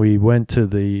 when we went to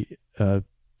the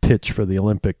pitch for the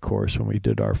Olympic course, when we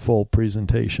did our full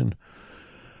presentation,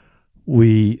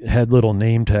 we had little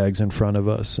name tags in front of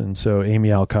us. And so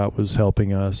Amy Alcott was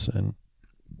helping us, and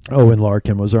Owen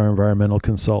Larkin was our environmental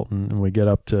consultant. And we get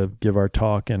up to give our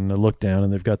talk, and I look down,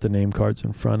 and they've got the name cards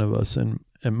in front of us. And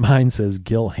mine says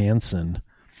Gil Hanse. And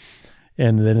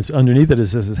then it's underneath it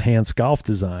says Hanse Golf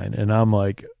Design. And I'm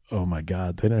like, oh my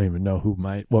God, they don't even know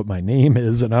what my name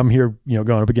is. And I'm here,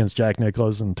 going up against Jack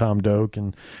Nicklaus and Tom Doak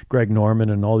and Greg Norman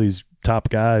and all these top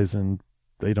guys, and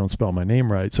they don't spell my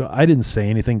name right. So I didn't say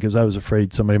anything because I was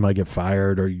afraid somebody might get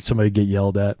fired or somebody get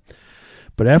yelled at.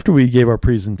 But after we gave our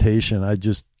presentation, I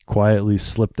just quietly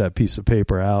slipped that piece of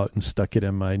paper out and stuck it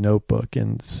in my notebook.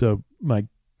 And so my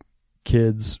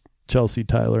kids, Chelsea,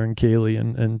 Tyler, and Kaylee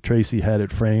and Tracy, had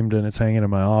it framed, and it's hanging in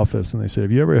my office. And they said,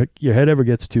 if your head ever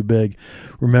gets too big,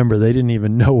 remember, they didn't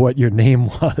even know what your name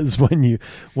was when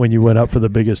you went up for the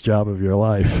biggest job of your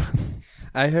life.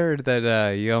 I heard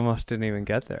that you almost didn't even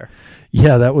get there.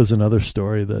 Yeah, that was another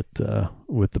story that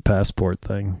with the passport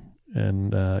thing.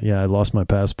 And I lost my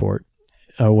passport.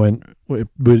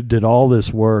 We did all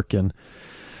this work, and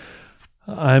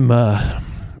I'm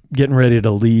getting ready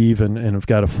to leave, and I've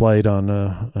got a flight on,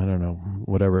 I don't know,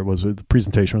 whatever it was. The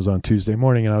presentation was on Tuesday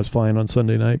morning, and I was flying on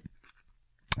Sunday night.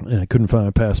 and I couldn't find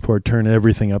my passport, turned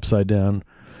everything upside down.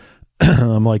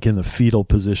 I'm like in the fetal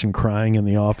position, crying in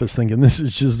the office, thinking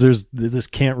this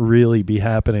can't really be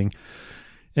happening.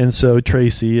 And so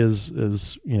Tracy, as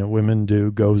women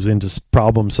do, goes into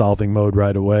problem-solving mode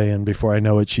right away. And before I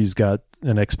know it, she's got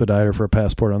an expediter for a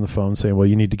passport on the phone saying, well,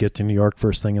 you need to get to New York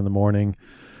first thing in the morning.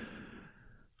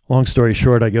 Long story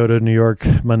short, I go to New York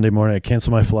Monday morning. I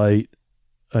cancel my flight.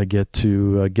 I get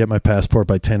to get my passport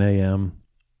by 10 a.m.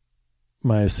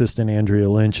 My assistant, Andrea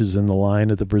Lynch, is in the line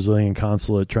at the Brazilian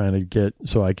consulate trying to get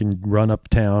so I can run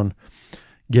uptown,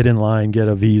 get in line, get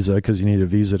a visa, because you need a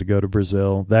visa to go to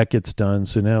Brazil. That gets done.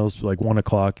 So now it's like 1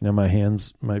 o'clock. Now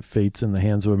my fate's in the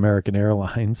hands of American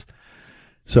Airlines.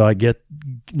 So I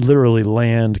literally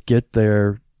land, get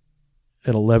there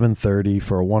at 11:30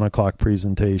 for a 1 o'clock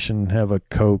presentation, have a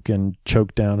Coke and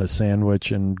choke down a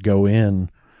sandwich and go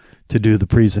in to do the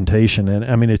presentation. And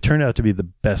I mean, it turned out to be the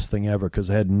best thing ever because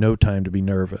I had no time to be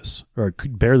nervous or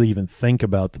could barely even think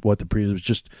about what the presentation was.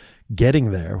 Just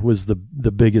getting there was the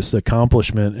biggest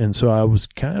accomplishment. And so I was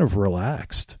kind of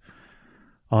relaxed,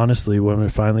 honestly, when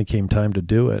it finally came time to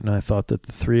do it. And I thought that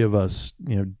the three of us,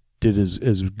 did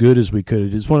as good as we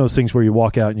could. It's one of those things where you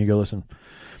walk out and you go, listen,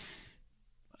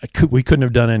 we couldn't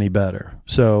have done any better.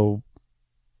 So,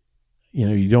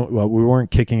 we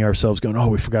weren't kicking ourselves going, oh,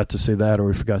 we forgot to say that or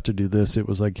we forgot to do this. It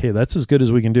was like, hey, that's as good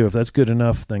as we can do. If that's good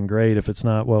enough, then great. If it's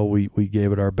not, well, we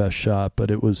gave it our best shot.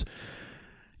 But it was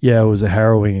a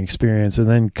harrowing experience. And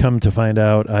then come to find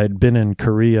out, I'd been in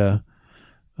Korea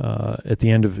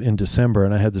in December,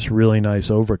 and I had this really nice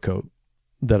overcoat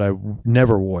that I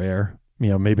never wear.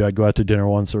 Maybe I'd go out to dinner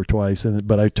once or twice,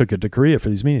 but I took it to Korea for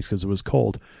these meetings because it was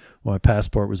cold. My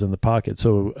passport was in the pocket.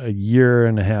 So a year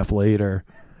and a half later,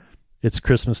 it's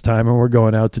Christmas time and we're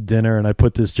going out to dinner, and I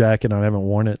put this jacket on. I haven't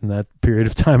worn it in that period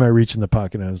of time. I reached in the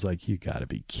pocket and I was like, you got to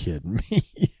be kidding me.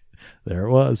 There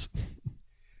it was.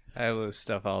 I lose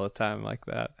stuff all the time like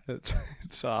that.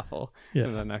 It's awful. Yeah.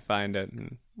 And then I find it,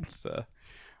 and it's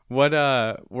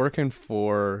working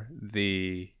for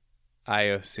the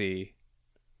IOC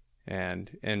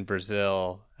and in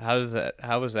Brazil, how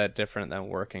was that different than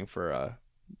working for a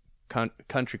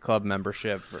country club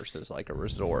membership versus like a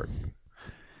resort?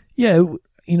 Yeah,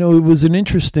 it was an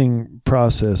interesting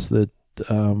process that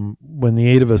when the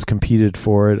 8 of us competed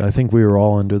for it, I think we were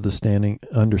all under the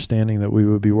understanding that we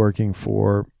would be working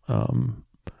for.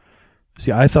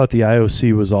 I thought the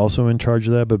IOC was also in charge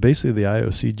of that, but basically the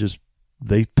IOC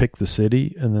they pick the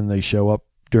city and then they show up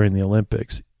during the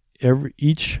Olympics.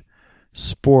 Each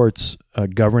sports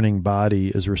governing body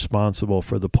is responsible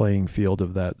for the playing field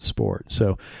of that sport.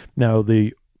 So now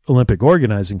the Olympic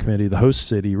Organizing Committee, the host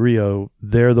city, Rio,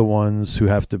 they're the ones who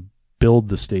have to build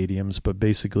the stadiums, but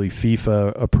basically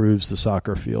FIFA approves the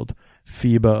soccer field.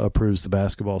 FIBA approves the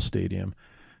basketball stadium.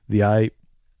 The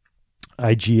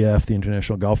IGF, the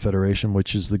International Golf Federation,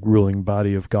 which is the ruling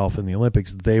body of golf in the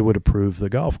Olympics, they would approve the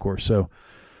golf course. So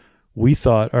we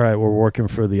thought, all right, we're working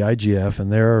for the IGF,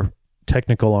 and their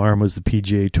technical arm was the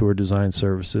PGA Tour Design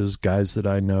Services, guys that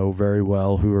I know very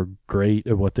well who are great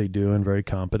at what they do and very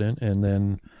competent, and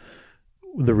then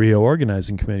the Rio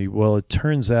Organizing Committee. Well, it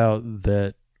turns out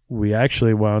that we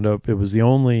actually wound up, it was the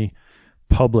only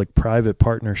public-private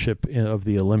partnership of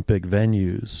the Olympic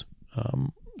venues.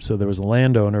 So there was a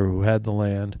landowner who had the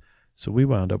land, so we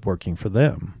wound up working for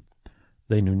them.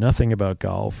 They knew nothing about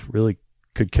golf, really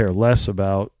could care less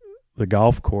about the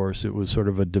golf course. It was sort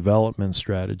of a development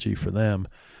strategy for them.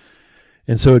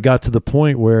 And so it got to the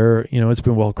point where, it's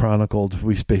been well chronicled.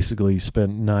 We basically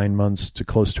spent 9 months to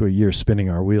close to a year spinning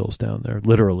our wheels down there,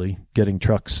 literally getting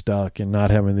trucks stuck and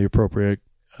not having the appropriate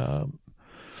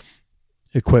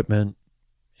equipment.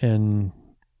 And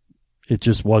it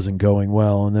just wasn't going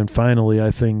well. And then finally,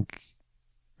 I think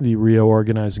the Rio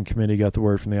Organizing Committee got the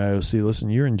word from the IOC, listen,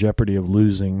 you're in jeopardy of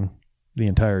losing the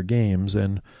entire games.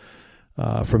 And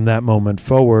from that moment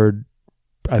forward,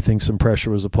 I think some pressure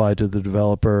was applied to the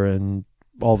developer, and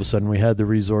all of a sudden we had the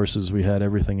resources, we had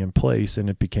everything in place, and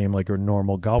it became like a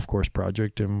normal golf course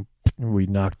project, and we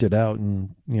knocked it out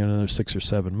in another 6 or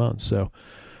 7 months. So,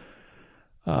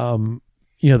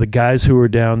 the guys who were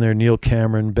down there, Neil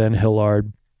Cameron, Ben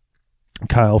Hillard,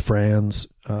 Kyle Franz,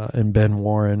 and Ben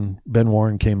Warren. Ben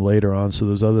Warren came later on, so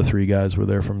those other 3 guys were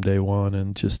there from day one,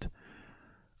 and just,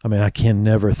 I can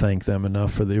never thank them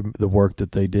enough for the work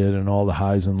that they did and all the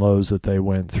highs and lows that they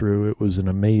went through. It was an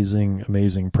amazing,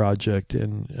 amazing project.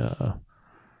 And,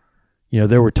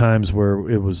 there were times where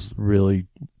it was really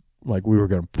like we were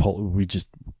going to pull,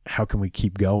 how can we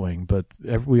keep going? But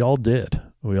we all did.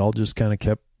 We all just kind of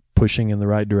kept pushing in the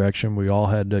right direction. We all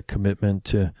had a commitment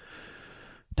to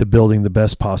to building the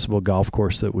best possible golf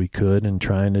course that we could and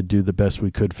trying to do the best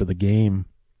we could for the game,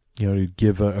 to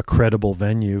give a credible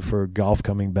venue for golf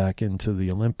coming back into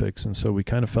the Olympics. And so we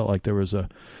kind of felt like there was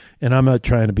and I'm not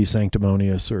trying to be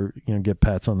sanctimonious or, get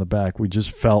pats on the back. We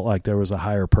just felt like there was a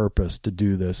higher purpose to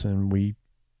do this, and we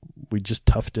just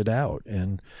toughed it out.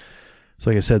 And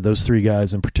so, like I said, those three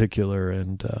guys in particular,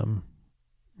 and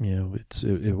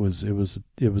it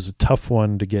was a tough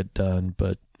one to get done,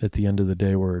 but at the end of the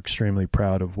day, we're extremely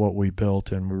proud of what we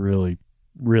built, and we're really,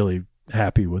 really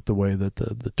happy with the way that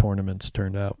the tournaments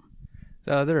turned out.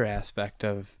 The other aspect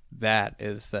of that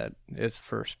is that it's the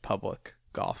first public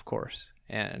golf course,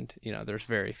 and there's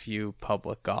very few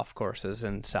public golf courses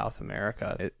in South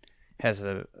America. It has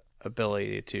the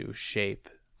ability to shape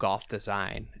golf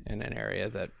design in an area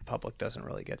that public doesn't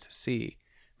really get to see,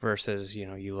 versus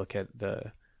you look at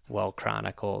the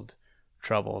well-chronicled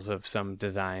troubles of some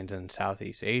designs in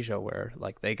Southeast Asia where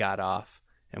they got off,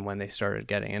 and when they started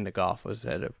getting into golf was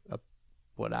at a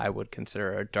what I would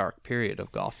consider a dark period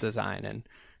of golf design. And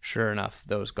sure enough,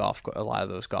 a lot of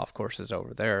those golf courses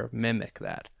over there mimic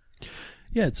that.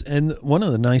 Yeah, and one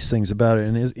of the nice things about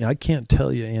it, and I can't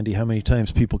tell you, Andy, how many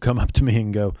times people come up to me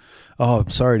and go, "Oh, I'm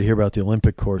sorry to hear about the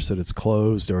Olympic course, that it's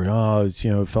closed," or "Oh, it's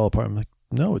it fell apart." I'm like,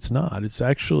 no, it's not. It's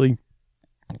actually,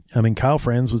 Kyle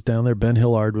Franz was down there, Ben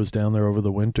Hillard was down there over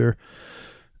the winter.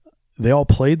 They all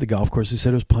played the golf course. They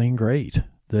said it was playing great,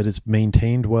 that it's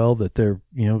maintained well, that they're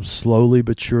slowly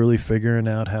but surely figuring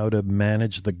out how to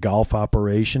manage the golf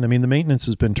operation. The maintenance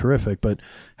has been terrific, but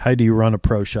how do you run a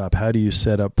pro shop? How do you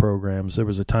set up programs? There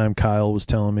was a time Kyle was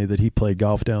telling me that he played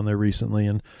golf down there recently,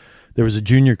 and there was a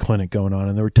junior clinic going on,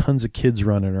 and there were tons of kids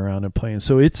running around and playing.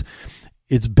 So it's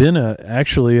been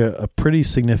actually a pretty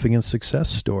significant success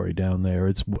story down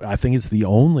there. I think it's the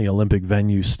only Olympic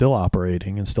venue still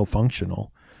operating and still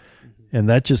functional. And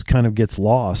that just kind of gets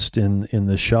lost in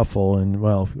the shuffle. And,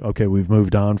 well, okay, we've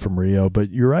moved on from Rio, but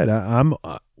you're right.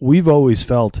 We've always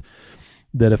felt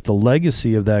that if the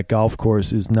legacy of that golf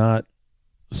course is not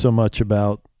so much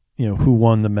about, who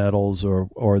won the medals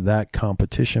or that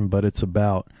competition, but it's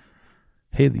about,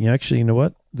 hey, actually, you know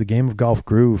what? The game of golf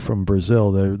grew from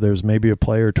Brazil. There's maybe a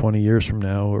player 20 years from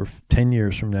now or 10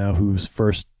 years from now whose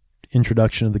first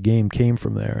introduction of the game came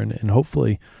from there. And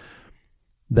hopefully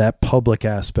that public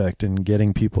aspect and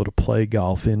getting people to play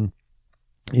golf in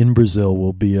Brazil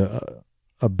will be a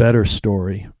better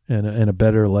story and a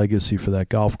better legacy for that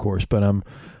golf course. But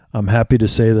I'm happy to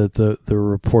say that the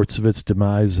reports of its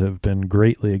demise have been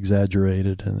greatly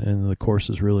exaggerated, and the course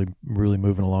is really, really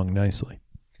moving along nicely.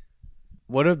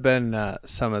 What have been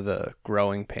some of the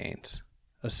growing pains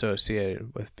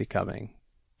associated with becoming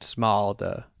small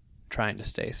to trying to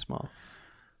stay small?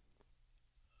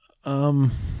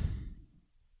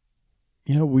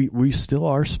 We still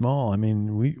are small.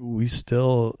 We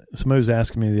still, somebody was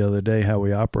asking me the other day how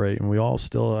we operate, and we all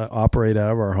still operate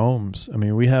out of our homes.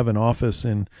 We have an office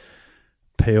in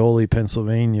Paoli,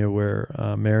 Pennsylvania, where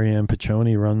Marianne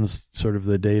Piccioni runs sort of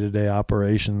the day-to-day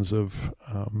operations of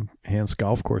Hanse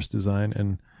Golf Course Design,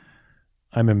 and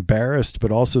I'm embarrassed, but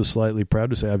also slightly proud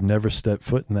to say I've never stepped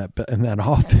foot in that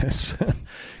office,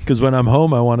 because when I'm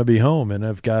home, I want to be home, and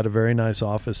I've got a very nice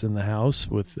office in the house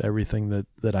with everything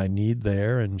that I need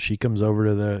there. And she comes over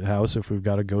to the house if we've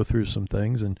got to go through some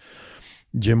things. And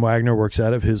Jim Wagner works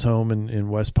out of his home in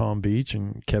West Palm Beach,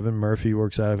 and Kevin Murphy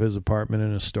works out of his apartment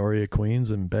in Astoria, Queens,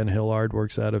 and Ben Hillard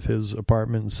works out of his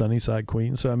apartment in Sunnyside,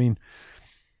 Queens. So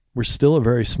we're still a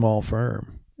very small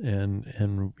firm.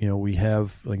 And we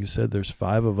have, like I said, there's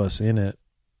 5 of us in it,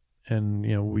 and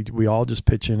we all just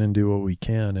pitch in and do what we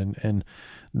can, and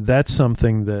that's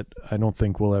something that I don't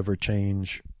think will ever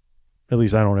change. At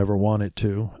least I don't ever want it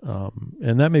to,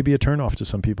 and that may be a turnoff to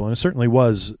some people, and it certainly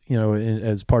was,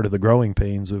 as part of the growing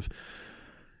pains of,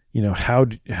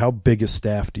 how big a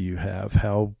staff do you have,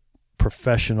 how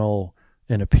professional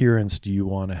an appearance do you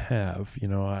want to have,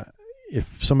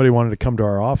 if somebody wanted to come to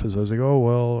our office, I was like, oh,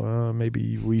 well,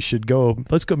 maybe we should go.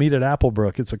 Let's go meet at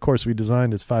Applebrook. It's a course we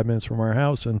designed. It's 5 minutes from our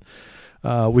house, and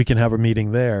we can have a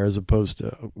meeting there, as opposed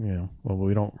to, well,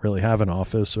 we don't really have an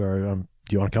office, or do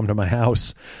you want to come to my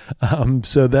house?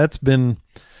 So it's been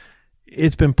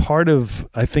part of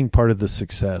the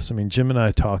success. Jim and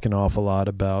I talk an awful lot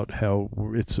about how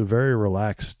it's a very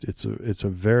relaxed, it's a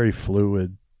very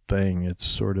fluid thing. It's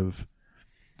sort of,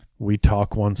 we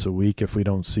talk once a week if we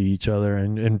don't see each other,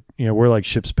 and we're like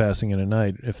ships passing in a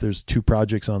night. If there's 2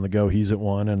 projects on the go, he's at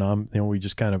one, and we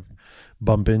just kind of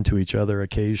bump into each other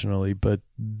occasionally. But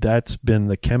that's been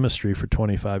the chemistry for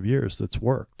 25 years that's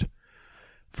worked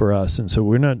for us, and so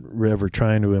we're not ever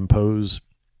trying to impose.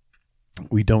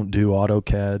 We don't do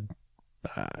AutoCAD.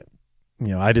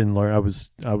 I didn't learn.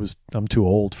 I'm too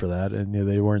old for that, and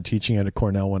they weren't teaching it at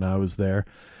Cornell when I was there.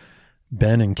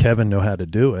 Ben and Kevin know how to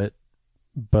do it,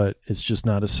 but it's just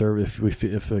not a service.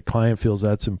 If a client feels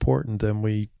that's important, then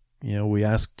we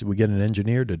get an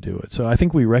engineer to do it. So I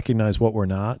think we recognize what we're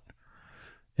not,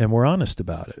 and we're honest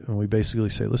about it. And we basically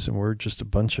say, listen, we're just a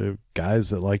bunch of guys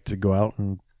that like to go out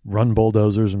and run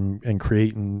bulldozers and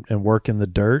create and work in the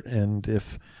dirt. And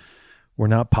if we're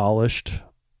not polished,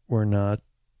 we're not,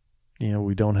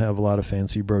 we don't have a lot of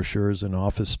fancy brochures and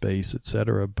office space, et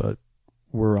cetera, but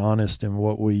we're honest in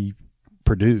what we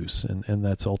produce. And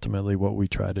that's ultimately what we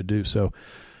try to do. So,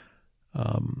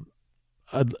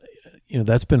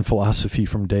 that's been philosophy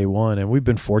from day one, and we've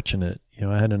been fortunate.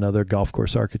 I had another golf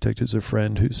course architect who's a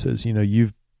friend who says,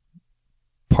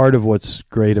 part of what's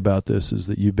great about this is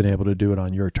that you've been able to do it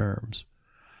on your terms.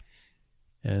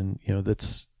 And,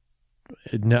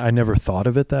 I never thought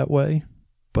of it that way,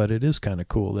 but it is kind of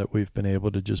cool that we've been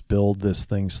able to just build this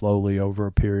thing slowly over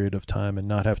a period of time and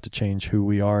not have to change who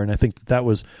we are. And I think that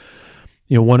was,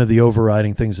 one of the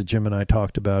overriding things that Jim and I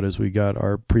talked about as we got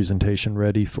our presentation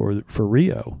ready for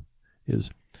Rio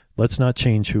is let's not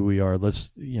change who we are.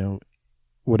 Let's,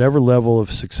 whatever level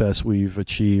of success we've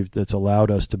achieved that's allowed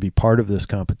us to be part of this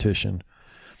competition,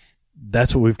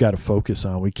 that's what we've got to focus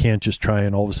on. We can't just try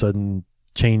and all of a sudden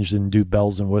change and do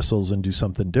bells and whistles and do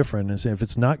something different. And if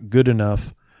it's not good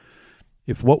enough,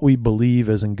 if what we believe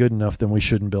isn't good enough, then we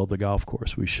shouldn't build the golf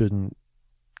course. We shouldn't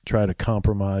try to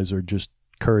compromise or just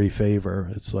curry favor.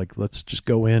 It's like, let's just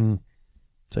go in,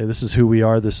 say, this is who we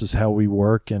are, this is how we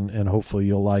work, and hopefully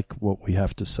you'll like what we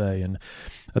have to say. And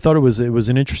I thought it was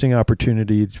an interesting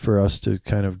opportunity for us to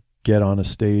kind of get on a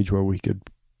stage where we could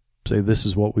say this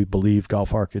is what we believe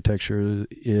golf architecture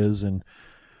is, and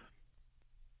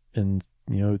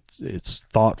it's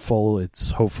thoughtful.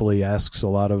 It's hopefully asks a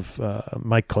lot of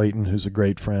Mike Clayton, who's a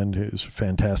great friend, who's a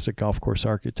fantastic golf course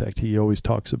architect. He always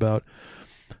talks about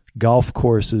golf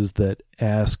courses that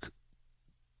ask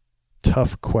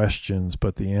tough questions,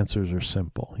 but the answers are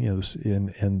simple.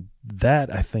 And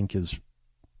that I think is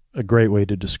a great way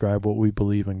to describe what we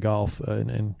believe in golf.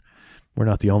 And we're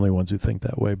not the only ones who think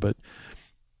that way, but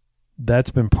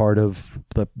that's been part of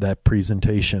that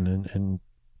presentation and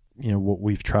what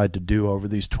we've tried to do over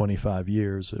these 25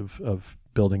 years of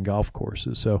building golf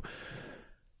courses. So,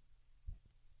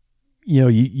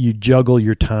 you juggle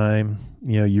your time,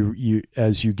 you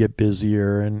as you get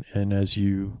busier and as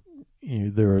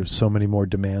there are so many more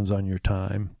demands on your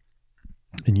time,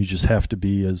 and you just have to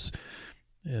be as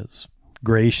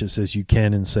gracious as you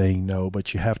can in saying no,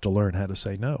 but you have to learn how to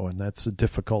say no, and that's a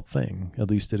difficult thing. At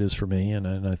least it is for me,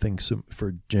 and I think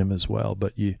for Jim as well.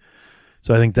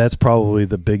 So I think that's probably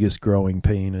the biggest growing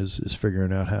pain is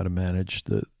figuring out how to manage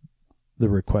the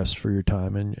requests for your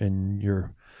time, and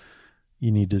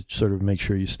you need to sort of make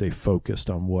sure you stay focused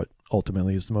on what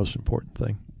ultimately is the most important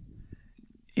thing.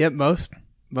 Yep,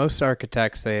 most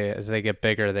architects, as they get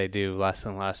bigger, they do less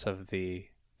and less of the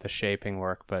shaping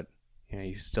work, but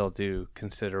you still do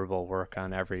considerable work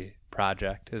on every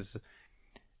project.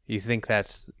 You think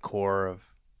that's the core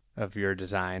of your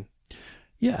design?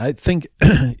 Yeah, I think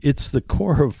it's the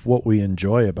core of what we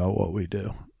enjoy about what we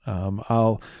do.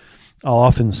 I'll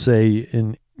often say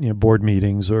in board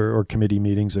meetings or committee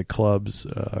meetings at clubs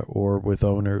or with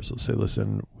owners, I'll say,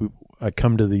 listen, I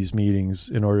come to these meetings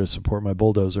in order to support my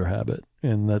bulldozer habit.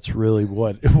 And that's really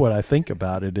what I think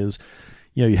about it is,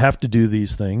 you have to do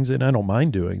these things, and I don't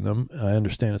mind doing them. I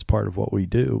understand it's part of what we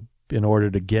do in order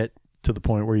to get to the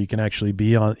point where you can actually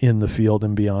be in the field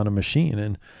and be on a machine.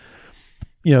 And,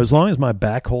 as long as my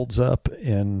back holds up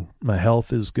and my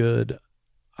health is good,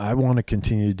 I want to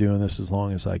continue doing this as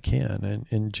long as I can.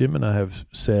 And Jim and I have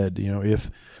said,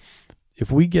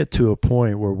 if we get to a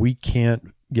point where we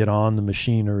can't get on the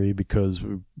machinery because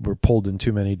we're pulled in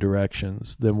too many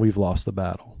directions, then we've lost the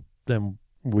battle. Then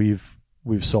we've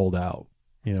sold out.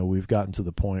 We've gotten to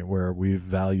the point where we've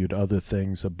valued other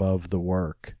things above the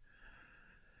work.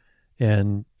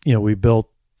 And, we built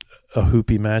a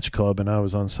hoopy match club, and I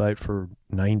was on site for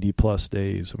 90 plus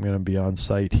days. I'm going to be on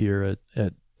site here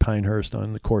at Pinehurst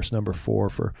on the course number 4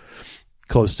 for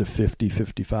close to 50,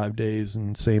 55 days.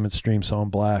 And same at Streamsaw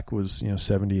Black was,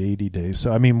 70, 80 days.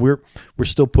 So, I mean, we're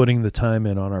still putting the time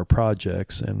in on our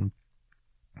projects, and,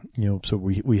 so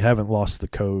we haven't lost the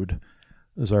code.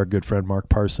 As our good friend Mark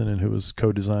Parson, and who was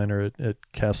co-designer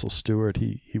at Castle Stewart,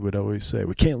 he would always say,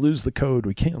 we can't lose the code.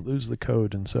 We can't lose the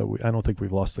code. And so I don't think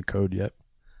we've lost the code yet.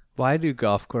 Why do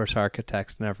golf course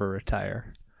architects never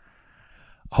retire?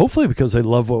 Hopefully because they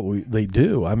love what they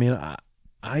do. I mean,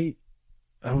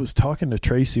 I was talking to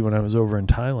Tracy when I was over in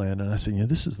Thailand, and I said,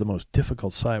 this is the most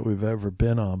difficult site we've ever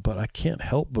been on, but I can't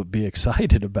help but be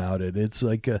excited about it. It's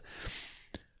like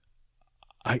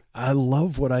I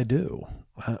love what I do.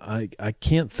 I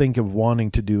can't think of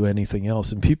wanting to do anything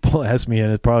else. And people ask me,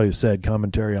 and it's probably a sad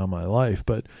commentary on my life,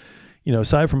 but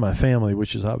aside from my family,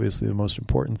 which is obviously the most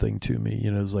important thing to me,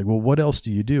 it's like, well, what else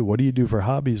do you do? What do you do for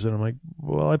hobbies? And I'm like,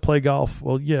 well, I play golf.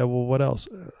 Well, yeah, well, what else?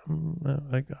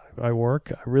 I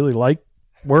work. I really like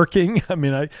working. I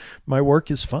mean, my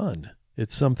work is fun.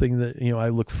 It's something that, I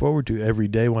look forward to every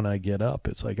day when I get up.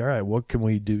 It's like, all right, what can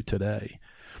we do today?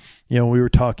 We were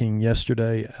talking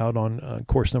yesterday out on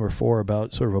course number 4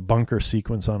 about sort of a bunker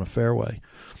sequence on a fairway.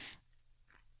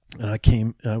 And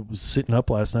I was sitting up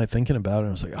last night thinking about it, and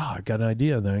I was like, I got an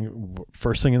idea. And then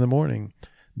first thing in the morning,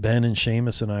 Ben and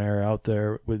Seamus and I are out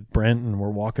there with Brent, and we're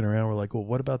walking around. We're like, well,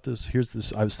 what about this? Here's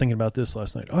this. I was thinking about this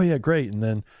last night. Oh, yeah, great. And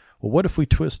then, well, what if we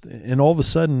twist? And all of a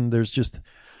sudden, there's just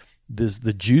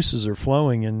the juices are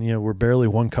flowing, and, we're barely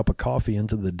 1 cup of coffee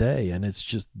into the day. And it's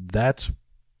just, that's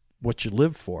what you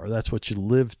live for. That's what you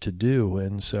live to do.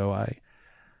 And so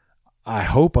I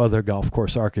hope other golf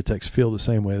course architects feel the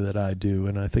same way that I do,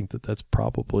 and I think that that's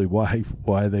probably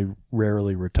why they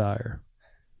rarely retire.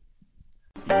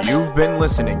 You've been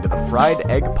listening to the Fried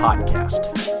Egg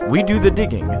Podcast. We do the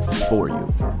digging for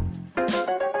you.